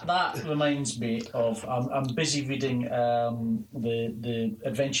 that reminds me of I'm busy reading the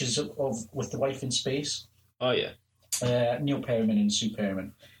Adventures of with the Wife in Space. Oh, yeah. Neil Perriman and Sue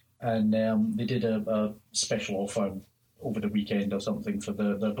Perriman, and they did a special offer over the weekend or something for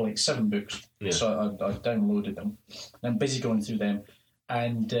the like 7 books. Yeah. So I downloaded them. And I'm busy going through them,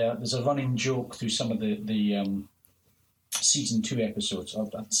 and there's a running joke through some of the season 2 episodes, or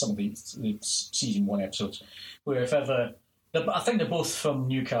some of the season 1 episodes, where if ever, I think they're both from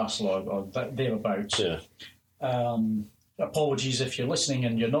Newcastle or thereabouts. Yeah. Apologies if you're listening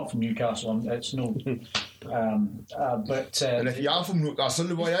and you're not from Newcastle. It's no. But And if you are from Newcastle,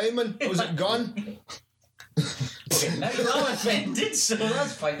 why I'm in? Was it gone? okay, now I'm offended, so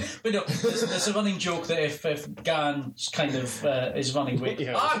that's fine. But no, there's a running joke that if Gan's kind of is running with,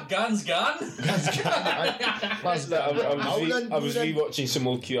 Yeah. Gan's gone. I was rewatching some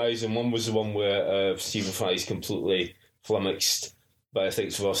old QIs, and one was the one where Stephen Fry's completely flummoxed by, I think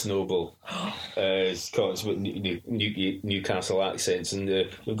it's Ross Noble. It's about Newcastle accents, and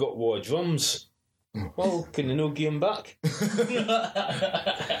we've got war drums. Well, can you no give him back?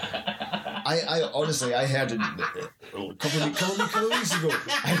 I honestly, I heard it a couple of weeks ago.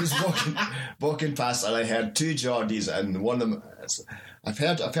 I was walking past and I heard 2 Geordies, and one of them. I've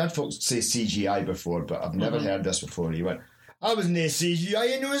heard folks say CGI before, but I've never heard this before. He went, "I was near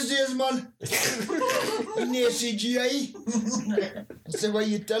CGI in those days, man. Near CGI." That's the way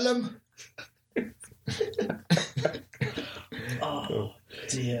you tell him. Oh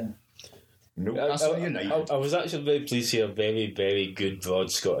dear. Newcastle United. I was actually very pleased to hear a very, very good broad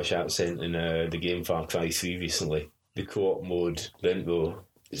Scottish accent in the game Far Cry 3 recently. The co-op mode,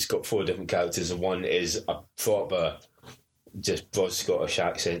 it's got 4 different characters, and one is a proper, just broad Scottish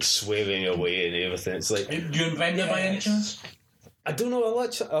accent, swearing away and everything. It's like, Do you invent it by any chance? I don't know.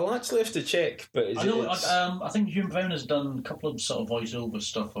 I'll actually have to check, but I know. I think Hugh Brown has done a couple of sort of voiceover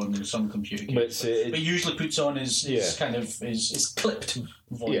stuff on some computer games, but he usually puts on his kind of his clipped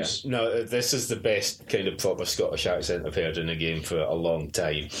voice. Yeah, no, this is the best kind of proper Scottish accent I've heard in a game for a long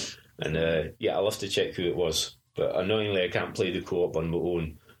time, and I'll have to check who it was. But annoyingly, I can't play the co-op on my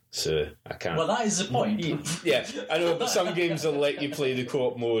own, so I can't. Well, that is the point. Yeah, I know, but some games will let you play the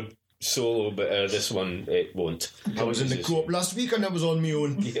co-op mode solo, but this one it won't. I was in the co-op last week and I was on my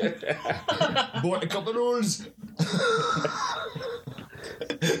own. Bought a couple of rolls.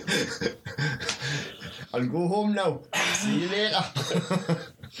 I'll go home now. See you later.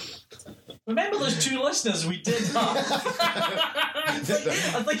 Remember those 2 listeners we did have?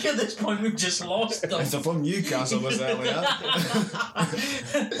 I think at this point we've just lost them. They're from Newcastle, was earlier.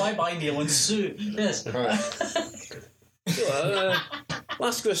 Bye, Neil and Sue. Yes.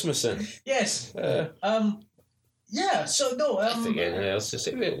 Last Christmas then. Yes. Yeah. So no. I think anything else to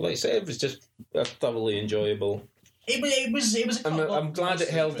say. Like I said, it was just thoroughly enjoyable. It was. A couple I'm of glad it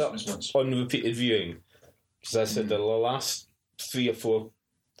held up Christmas ones. on repeated viewing, because I said the last 3 or 4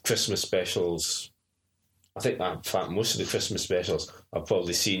 Christmas specials, I think that, in fact, most of the Christmas specials I've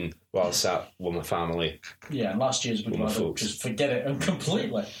probably seen while I sat with my family. Yeah, and last year's would rather folks. just forget it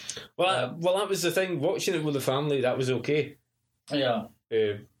completely. Well, that was the thing. Watching it with the family, that was okay. Yeah.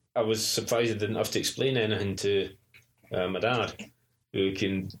 I was surprised I didn't have to explain anything to my dad, who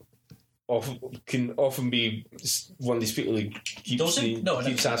can can often be one of these people who Does it? No,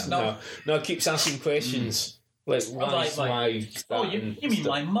 keeps no, asking no. keeps asking questions like why Right. Oh, you mean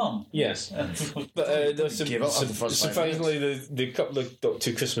my mum? yes. But there's Gave up after the first 5 surprisingly the couple of Doctor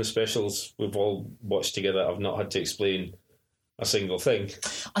Who Christmas specials we've all watched together, I've not had to explain a single thing.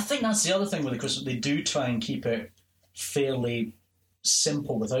 I think that's the other thing with the Christmas. They do try and keep it fairly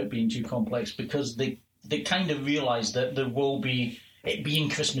simple without being too complex, because they kind of realise that there will be, it being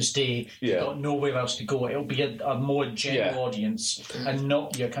Christmas Day, you've got nowhere else to go. It'll be a more general audience and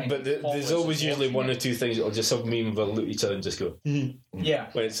not your kind But of... there's always usually one or two things that'll just have me and will look at each other and just go, Yeah.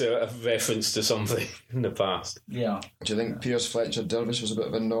 when it's a reference to something in the past. Yeah. Do you think Piers Fletcher Dervish was a bit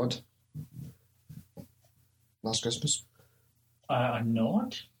of a nod? Last Christmas? A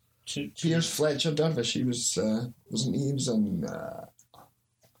nod? To Piers Fletcher Dervish, he was, wasn't he? He was in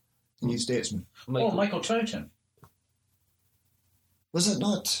New Statesman. Michael Troughton. Was it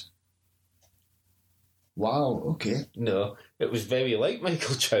not? Wow, okay. No, it was very like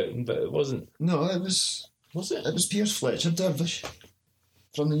Michael Troughton, but it wasn't. No, it was... Was it? It was Piers Fletcher Dervish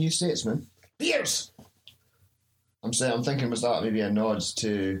from the New Statesman. Piers! I'm thinking, was that maybe a nod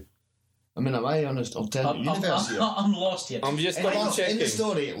to... I mean, am I on an alternate universe here? I'm lost here. I'm just In double-checking. the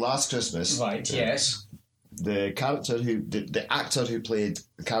story, Last Christmas... Right, yes. The character the actor who played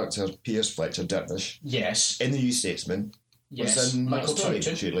the character Piers Fletcher Dervish Yes. in the New Statesman Yes. was in Michael that story,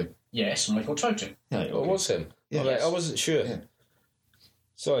 Troughton. surely. Yes, Michael Troughton. Yeah, It was him. Yeah. All right, I wasn't sure. Yeah.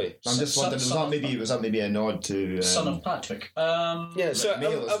 Sorry. I'm just wondering, was that maybe a nod to... Son of Patrick. Yeah, so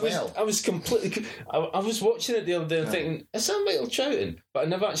Mail as well. I was completely... I was watching it the other day and thinking, is that Michael Troughton? But I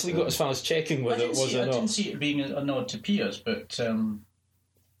never actually got as far as checking whether it was or I didn't not. see it being a nod to Piers, but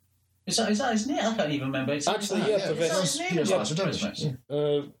is that his name? I can't even remember. Actually, yeah, Professor, Is that his name? Piers in Fletcher Dervish. Christmas?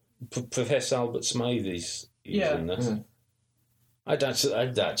 Yeah. Professor Albert Smythe is Yeah. in this. I'd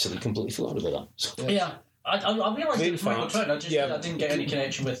actually completely forgotten about that. Yeah. I realised In it was Michael fact, Troughton. I didn't get any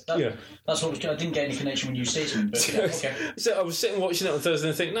connection with that. Yeah. That's what was, I didn't get any connection with New Statesman. But yeah, okay. So I was sitting watching it on Thursday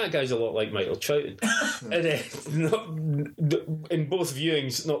and thinking, that guy's a lot like Michael Troughton. And in both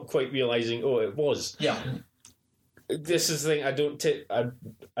viewings, not quite realising, it was. Yeah. This is the thing, I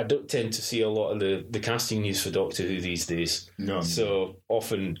don't tend to see a lot of the casting news for Doctor Who these days. No. So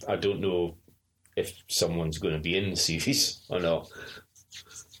often I don't know if someone's going to be in the series or not.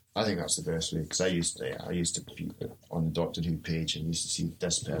 I think that's the best way, because I used to be on the Doctor Who page and used to see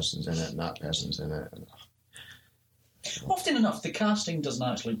this person's in it and that person's in it. And, Often enough, the casting doesn't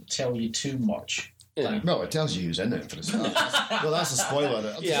actually tell you too much. Yeah. well, it tells you who's in it for a start. Well, that's a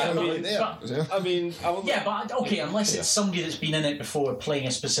spoiler. Yeah, I mean, right there. but- I mean, Yeah, but okay, unless it's somebody that's been in it before playing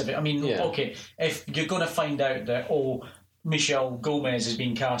a specific... I mean, Yeah. okay, if you're going to find out that, Michelle Gomez is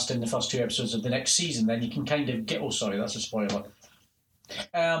being cast in the first 2 episodes of the next season, then you can kind of get... Oh, sorry, that's a spoiler.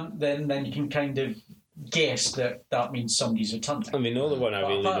 Then you can kind of guess that means somebody's returning. I mean, the only one I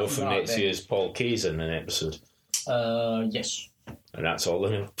really Apart know from from that, next then- year is Paul Kay's in an episode. Yes. And that's all I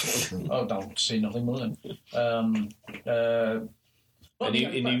know. I'll say nothing more than. And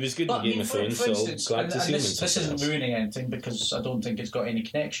he was good in Game of Thrones, so glad to see him in this something isn't else. ruining anything because I don't think it's got any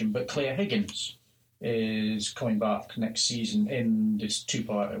connection, but Claire Higgins is coming back next season in this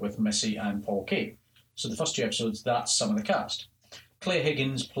 2-parter with Missy and Paul Kay. So the first 2 episodes, that's some of the cast. Claire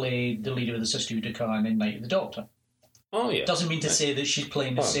Higgins played the leader of the Sisterhood of Khan in Night of the Doctor. Oh, yeah. Doesn't mean to say that she's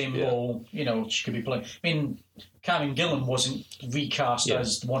playing the same yeah. role, she could be playing... I mean, Karen Gillan wasn't recast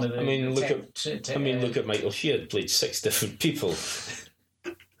as one of the... I mean, look look look at Michael Sheard, played 6 different people.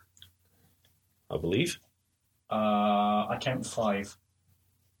 I believe. I count 5.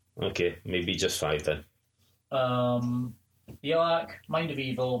 Okay, maybe just 5 then. The Ark, Mind of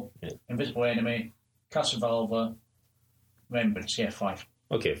Evil, Yeah. Invisible Enemy, Castlevania, Remembrance. Yeah, 5.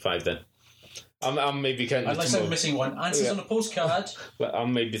 Okay, 5 then. I'm maybe counting Unless the I'm tomorrow. missing one. Answers on a postcard. But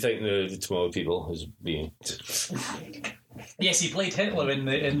I'm maybe thinking the tomorrow people as being. Yes, he played Hitler in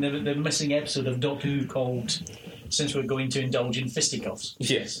the missing episode of Doctor Who called "Since We're Going to Indulge in Fisticuffs."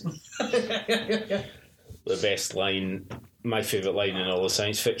 Yes. The best line, my favourite line in all of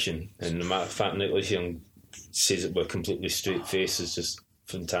science fiction, and the matter of fact Nicholas Young says it with a completely straight face is just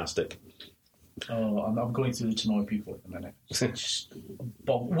fantastic. Oh, I'm going through the tomorrow people at the minute. Just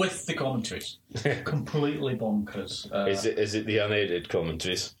with the commentaries, completely bonkers. Is it the unedited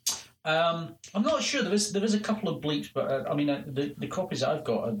commentaries? I'm not sure. There is a couple of bleeps, but I mean the copies that I've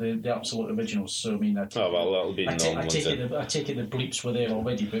got are the absolute originals. So I mean, That'll be the normal ones then. I take it the bleeps were there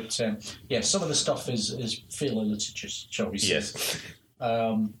already, but yeah, some of the stuff is fairly litigious, shall we say? Yes.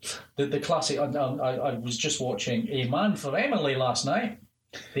 The classic. I was just watching A Man for Emily last night,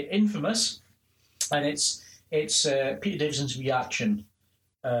 the infamous, and it's Peter Davison's reaction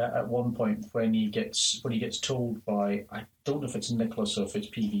at one point when he gets told by, I don't know if it's Nicholas or if it's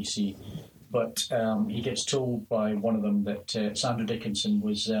PVC, but he gets told by one of them that Sandra Dickinson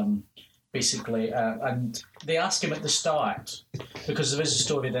was basically, and they ask him at the start, because there is a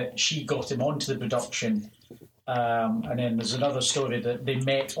story that she got him onto the production, and then there's another story that they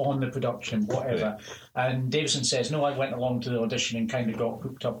met on the production, whatever. And Davison says, no, I went along to the audition and kind of got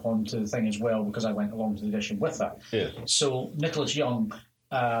hooked up onto the thing as well because I went along to the audition with her. Yeah. So Nicholas Young,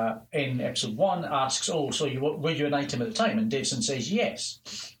 in episode 1, asks, so were you an item at the time? And Davison says yes.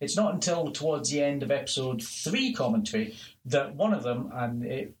 It's not until towards the end of episode 3 commentary that one of them, and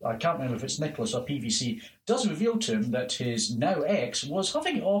I can't remember if it's Nicholas or PVC, does reveal to him that his now ex was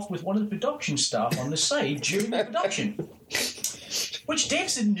having it off with one of the production staff on the side during the production, which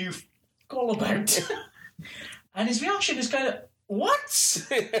Davison knew all about. And his reaction is kind of, what?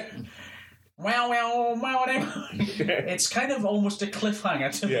 Wow. It's kind of almost a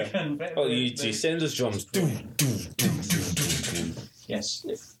cliffhanger to begin. Oh, you send us drums. Yes.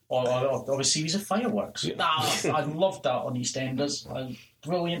 Or a series of fireworks. Yeah. I loved that on EastEnders.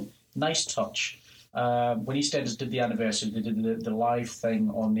 Brilliant. Nice touch. When EastEnders did the anniversary, they did the live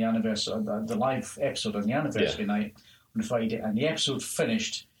thing on the anniversary, the live episode on the anniversary night on Friday, and the episode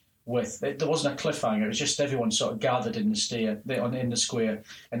finished with, there wasn't a cliffhanger, it was just everyone sort of gathered in the square,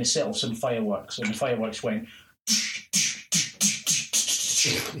 and they set off some fireworks, and the fireworks went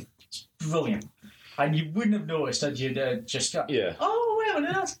brilliant. And you wouldn't have noticed had you just got, oh, wait a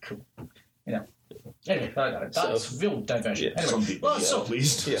minute, that's cool. You know. Anyway, that's real diversion. Yeah, anyway, some people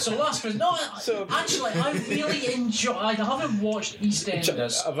pleased. Yeah. So last Christmas, actually, I really enjoy. I haven't watched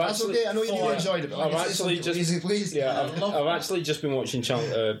EastEnders. That's okay. I know you really enjoyed it. I've actually just been watching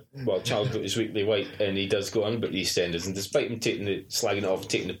Charles got his weekly wipe, and he does go on about EastEnders, and despite him slagging it off and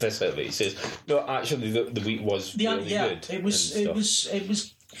taking the piss out of it, he says, "No, actually, the week was really good." It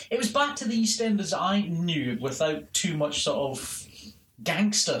was back to the EastEnders I knew without too much sort of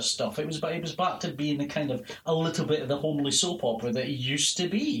gangster stuff. It was back to being the kind of a little bit of the homely soap opera that it used to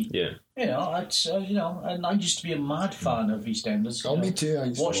be. Yeah. And I used to be a mad fan of EastEnders. Oh, me too. I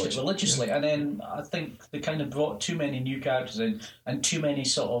used watched to it religiously, and then I think they kind of brought too many new characters in and too many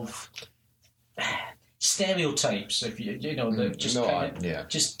sort of stereotypes. If that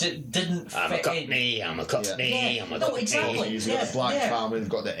just didn't fit I'm a Cockney. I'm a Cockney. No, exactly. You've got the black family, you've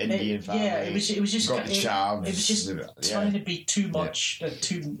got the Indian family. Yeah, it was just got the chavs. It was just trying to be too much,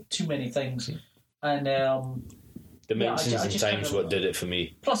 too many things, and Dimensions and Times what did it for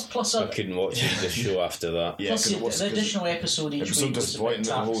me. Plus, I couldn't watch the show after that. Yeah, plus the additional episode each week. It was so disappointing that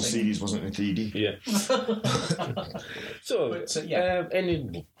the whole series wasn't in 3D. Yeah.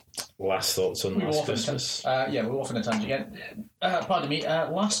 Any last thoughts on Last Christmas? We're off on a tangent again. Pardon me.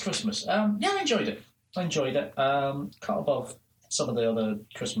 Last Christmas. I enjoyed it. Cut above some of the other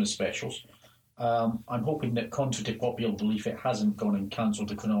Christmas specials. I'm hoping that, contrary to popular belief, it hasn't gone and cancelled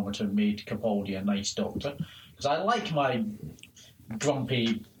the chronometer and made Capaldi a nice doctor. Because I like my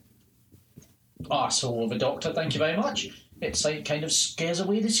grumpy arsehole of a doctor, thank you very much. It's like kind of scares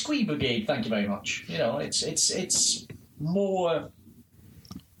away the squee brigade, thank you very much. It's more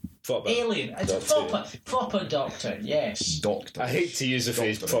alien. It's a proper doctor, yes. Doctor. I hate to use the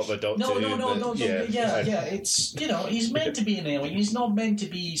phrase proper doctor. No. Yeah. It's, he's meant to be an alien. He's not meant to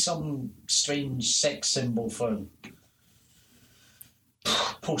be some strange sex symbol for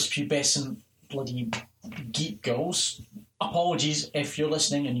post-pubescent bloody geek girls. Apologies if you're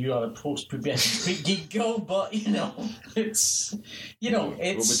listening and you are a post-pubescent geek girl, but it's Will we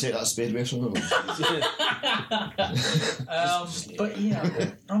take that spade away from them? But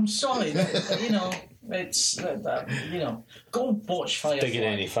I'm sorry, it's go watch Firefly. Digging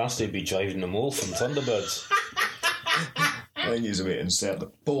any faster, he'd be driving them all from Thunderbirds. I think he's a way to insert the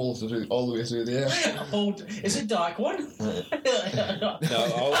pole all the way through the air. Is it dark one?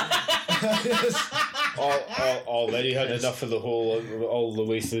 Already had enough of the whole all the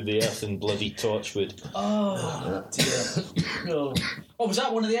way through the earth and bloody Torchwood. Oh dear. No. Oh, was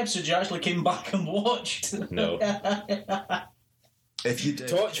that one of the episodes you actually came back and watched? No. If you did,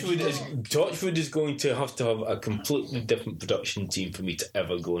 Torchwood is going to have a completely different production team for me to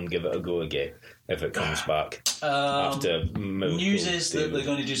ever go and give it a go again if it comes back. After news is that they're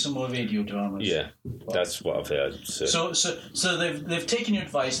going to do some more radio dramas. Yeah, that's what I've heard. So they've taken your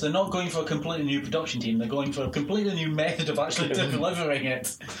advice. They're not going for a completely new production team. They're going for a completely new method of actually delivering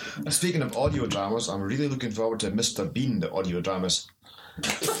it. Speaking of audio dramas, I'm really looking forward to Mr. Bean, the audio dramas.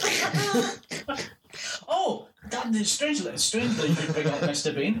 Oh, strangely you bring up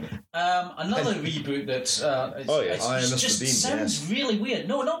Mr. Bean. Another reboot that's Mr. Bean, sounds really weird.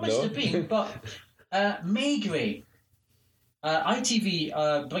 No, not Mr. Bean, but Maigret.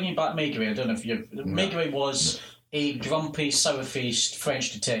 ITV bringing back Maigret. I don't know if you. Maigret was a grumpy, sour-faced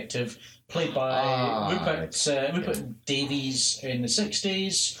French detective played by Rupert Davies in the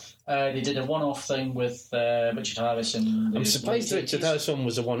 60s. They did a one-off thing with Richard Harris. I'm surprised Richard Harris one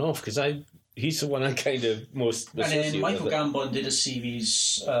was a one-off because he's the one I kind of most associate. And then Michael Gambon did a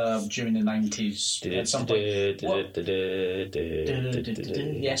series during the 90s at some point.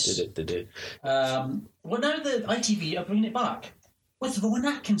 Yes. Well, now the ITV are bringing it back with Rowan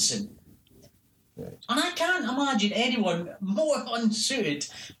Atkinson. And I can't imagine anyone more unsuited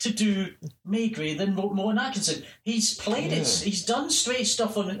to do Maigret than Rowan Atkinson. He's played it. He's done straight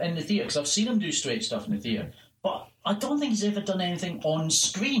stuff in the theatre, because I've seen him do straight stuff in the theatre. But I don't think he's ever done anything on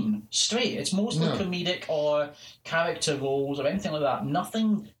screen straight. It's mostly comedic or character roles or anything like that.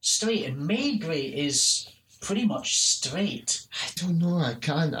 Nothing straight. And Maigret is pretty much straight. I don't know. I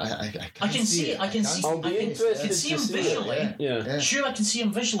can't. I can see it. I can see him visually. Yeah. Sure, I can see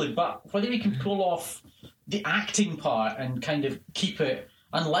him visually, but whether he can pull off the acting part and kind of keep it,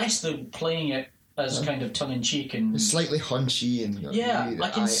 unless they're playing it as kind of tongue in cheek and it's slightly hunchy and I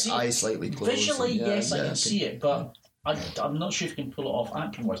can see eye slightly closed. Visually, yes, I can see it, but I'm not sure if he can pull it off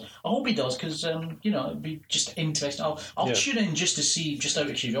acting wise. I hope he does, because it'd be just interesting. I'll tune in just to see, just out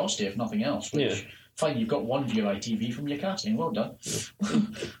of curiosity, if nothing else. Which, fine, you've got one view ITV from your casting. Well done.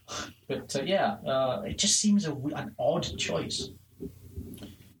 But it just seems an odd choice.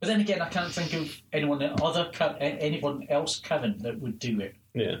 But then again, I can't think of anyone else, Kevin, that would do it.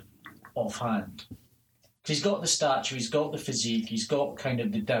 Yeah. Offhand. Because he's got the stature, he's got the physique, he's got kind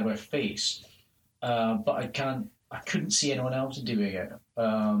of the dour face. But I couldn't see anyone else doing it.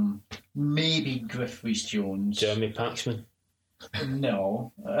 Maybe Griff Rhys-Jones. Jeremy Paxman.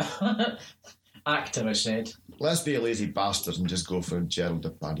 No. Actor, I said. Let's be a lazy bastard and just go for Gerald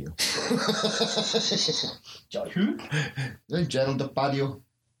Depardieu. Who? Gerald Depardieu.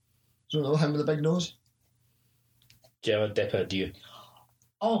 Do you know him with the big nose? Gerard Depardieu.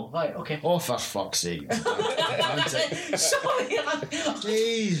 Oh, right, okay. Oh, for fuck's sake. Sorry,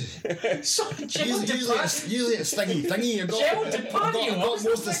 Jeez. Sorry, Usually it's thingy. You've got most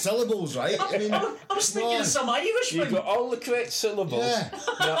of the syllables, right? I was thinking of some Irishman. You've got all the correct syllables,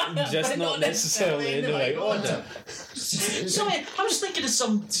 just not necessarily in the right order. Sorry, I was thinking of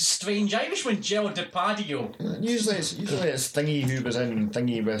some strange Irishman, Gerald Depardieu. Usually it's Thingy who was in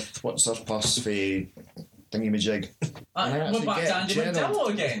Thingy with what's her puss for Thingy-majig. We're back to Andy McDowell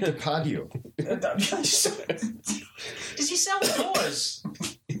again. Depardieu. Does he sell doors?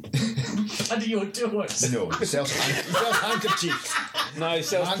 Patio doors? No, he sells handkerchiefs. No, he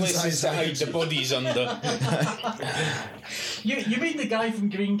sells places to hide the bodies under. You mean the guy from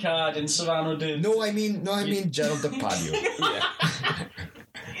Green Card and Cyrano de... No, I mean Gerald Depardieu.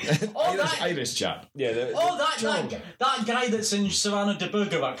 Irish chap. Yeah. That guy that's in Cyrano de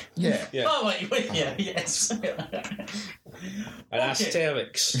Bergerac. Yeah. Oh, right, yes. And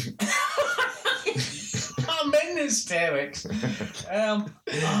Asterix. I'm in hysterics.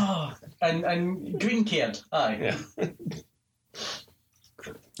 And Green Card. Aye. Yeah.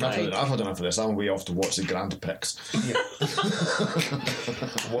 I've had enough of this. I'm way off to watch the Grand Prix.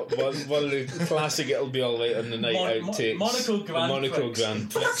 One of the classic "It'll Be All Right" on the night outtakes. Monaco Grand Prix.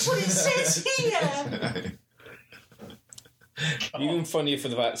 But that's what it says here. Even funnier for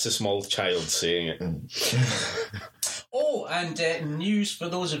the fact it's a small child saying it. Oh, and news for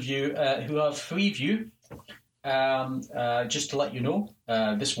those of you who have Freeview. Just to let you know,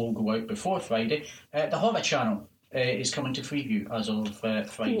 this will go out before Friday. The Horror Channel is coming to Freeview as of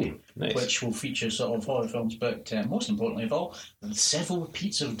Friday. Ooh, nice. Which will feature sort of horror films, but most importantly of all, several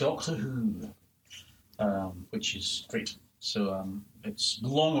repeats of Doctor Who, which is great. So it's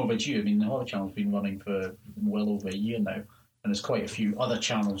long overdue. I mean, the Horror Channel's been running for well over a year now, and there's quite a few other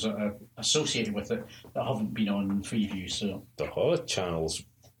channels that are associated with it that haven't been on Freeview. So the Horror Channel's...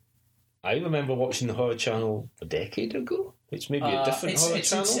 I remember watching the Horror Channel a decade ago. It's maybe a different Horror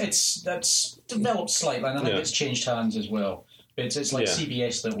Channel. That's developed slightly, and I think it's changed hands as well. But it's like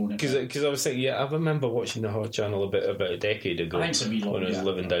CBS that own it. Because I was thinking, I remember watching the Horror Channel about a decade ago. I think it's a relaunch. When I was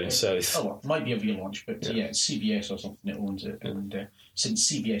living down south. Oh, well, it might be a relaunch, but it's CBS or something that owns it. And since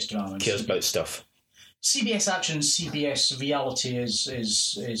CBS Drama cares about stuff. CBS Action, CBS Reality is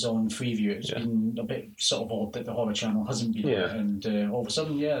on Freeview. It's been a bit sort of odd that the Horror Channel hasn't been on it, and all of a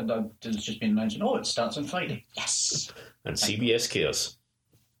sudden, it's just been announced. Oh, it starts on Friday. Yes. And CBS cares,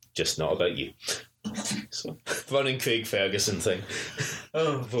 just not about you. So, running Craig Ferguson thing.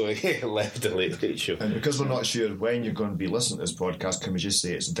 Oh boy, left a late show. And because we're not sure when you're going to be listening to this podcast, can we just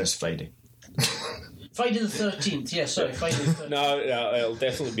say it's this Friday? Friday the 13th. Yeah, sorry, Friday the 13th. No, it'll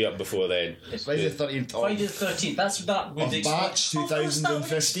definitely be up before then. Friday the 13th Friday the 13th. That's that would of March That would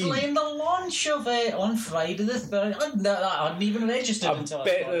 2015. explain the launch of it on Friday the 13th. I hadn't even registered until I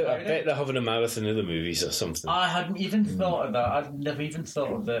I bet they're having a marathon of the movies or something. I hadn't even thought of that. I'd never even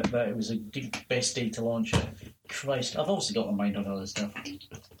thought of that it was a best day to launch it. Christ, I've also got my mind on other stuff.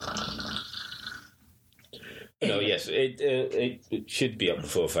 No, yes, it should be up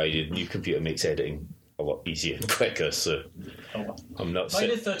before Friday. The new computer makes editing a lot easier and quicker, so I'm not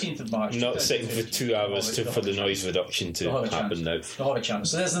Friday the 13th of March. not sitting for 2 hours for the noise reduction to happen now. I'll have a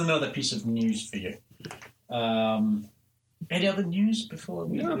chance. So there's another piece of news for you. Any other news before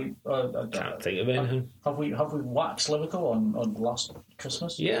we? Can't think of anything. Have we waxed lyrical on last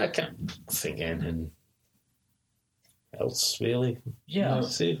Christmas? Yeah, I can't think of anything else really. Yeah.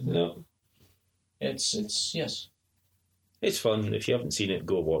 No. It's yes. It's fun. If you haven't seen it,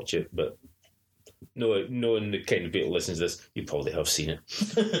 go watch it. But knowing the kind of people listening to this, you probably have seen it.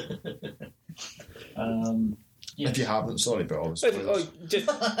 Yes. If you haven't, sorry, but obviously.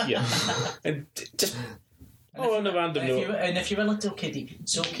 On a random note. If you're a little kiddie,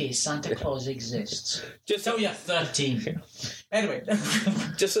 it's okay. Santa Claus exists. Just Till you're 13. Anyway.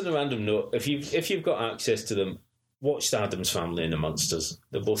 Just on a random note, if you've got access to them, watch The Addams Family and The Munsters.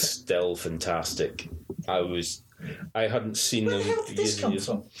 They're both still fantastic. I hadn't seen them. Where the hell did this come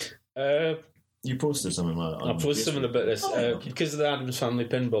from? You posted something like that. I posted something about this because of the Addams Family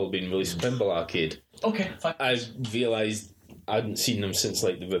pinball being released, Pinball Arcade. Okay, fine. I realised I hadn't seen them since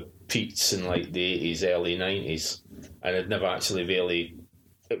like the repeats in like the 80s, early 90s, and I'd never actually really.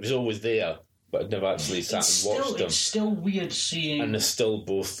 It was always there, but I'd never actually sat and watched them. It's still weird seeing. And they're still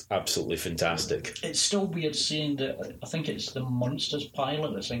both absolutely fantastic. It's still weird seeing that. I think it's the Monsters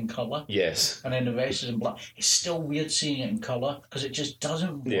pilot that's in colour. Yes. And then the rest is in black. It's still weird seeing it in colour because it just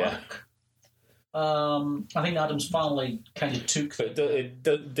doesn't work. Yeah. I think Addams Family kind of took. But it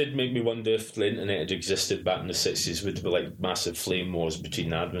did make me wonder if the internet had existed back in the 60s, would there be like massive flame wars between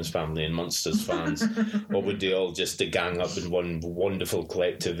the Addams Family and Munsters fans? Or would they all just gang up in one wonderful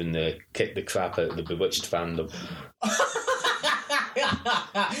collective and kick the crap out of the Bewitched fandom?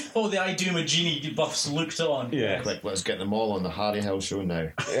 Oh, the I Doom a Genie buffs looked on. Yeah. Quick, let's get them all on the Harry Hill show now.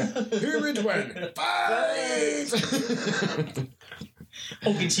 Who would win? Fight!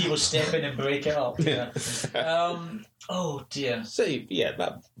 Hogan T will step in and break it up. Yeah. Oh dear. So yeah,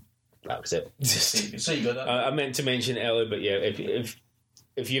 that was it. So you got that. I meant to mention it earlier, but yeah,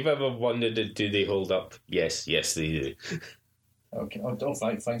 if you've ever wondered, do they hold up? Yes, they do. Okay. Oh,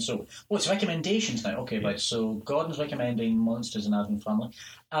 fine. So, it's recommendations now. Okay, right. So, Gordon's recommending Monsters and Addams Family.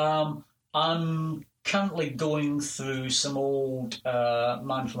 I'm currently going through some old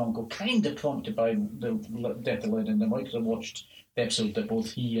Man from U.N.C.L.E., kind of prompted by the death of Leonard Nimoy, because I watched the episode that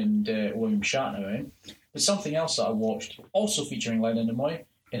both he and William Shatner are in. But something else that I watched, also featuring Leonard Nimoy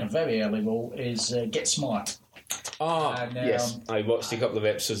in a very early role, is Get Smart. Yes, I watched a couple of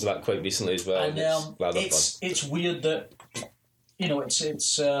episodes of that quite recently as well. And it's weird that, you know, it's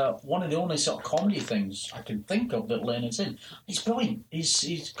one of the only sort of comedy things I can think of that Leonard's in. He's brilliant.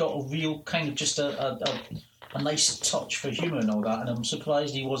 He's got a real kind of just a nice touch for humour and all that, and I'm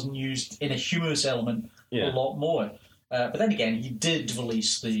surprised he wasn't used in a humorous element a lot more. But then again, he did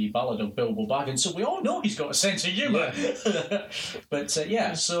release the Ballad of Bilbo Baggins, so we all know he's got a sense of humour. Yeah. But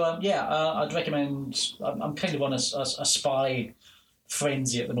I'd recommend. I'm kind of on a spy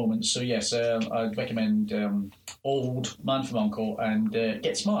frenzy at the moment, so yes, I'd recommend Old Man from U.N.C.L.E. and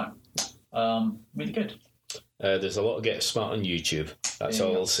Get Smart. Really good. There's a lot of Get Smart on YouTube. That's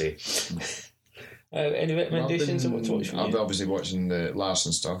all I'll say. Any recommendations of what to watch? I'll be obviously watching the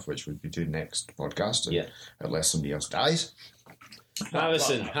Larson stuff, which we'll be doing next podcast. Unless somebody else dies.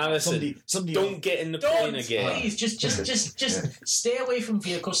 Harrison, somebody don't get in the plane again. Please, just stay away from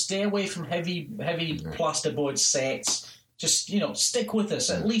vehicles. Stay away from heavy plasterboard sets. Just, stick with us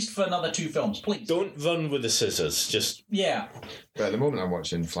at least for another 2 films, please. Don't run with the scissors. Just But at the moment, I'm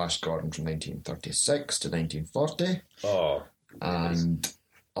watching Flash Gordon from 1936 to 1940. Oh, and.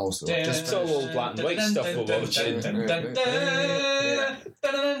 Also, just all old black and white stuff we're watching.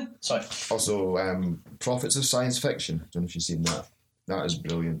 Sorry. Also, Prophets of Science Fiction. I don't know if you've seen that. That is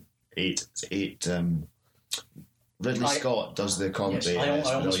brilliant. Ridley Scott does the comedy. Yes,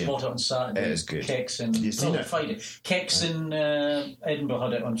 I almost bought it on Saturday. It is good. You've seen it? Friday. Kex in Edinburgh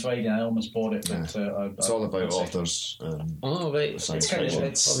had it on Friday. I almost bought it. But, it's all about authors. Right. Science fiction. I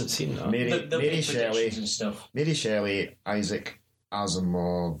haven't seen that. Mary Shelley and stuff. Mary Shelley, Isaac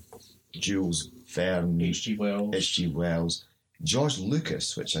Asimov, Jules Verne, H.G. Wells, George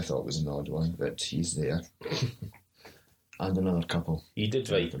Lucas, which I thought was an odd one, but he's there, and another couple. He did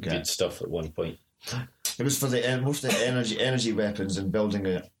write good stuff at one point. It was for most of the energy weapons and building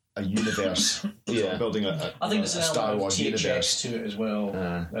a universe. Yeah. Building a I think there's an Star element of Wars THX universe. to it as well,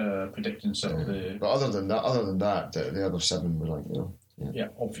 predicting sort of the... But other than that, the other 7 were like, Yeah,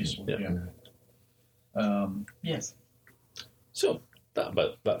 obviously. Yeah. Yes. So that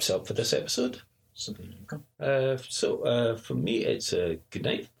about wraps up for this episode. So there you go. For me, it's a good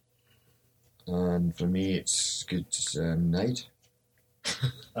night. And for me, it's good night.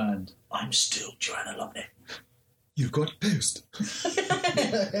 And I'm still Joanna Lumley. You've got post.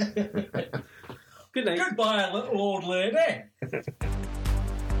 Good night. Goodbye, little old lady.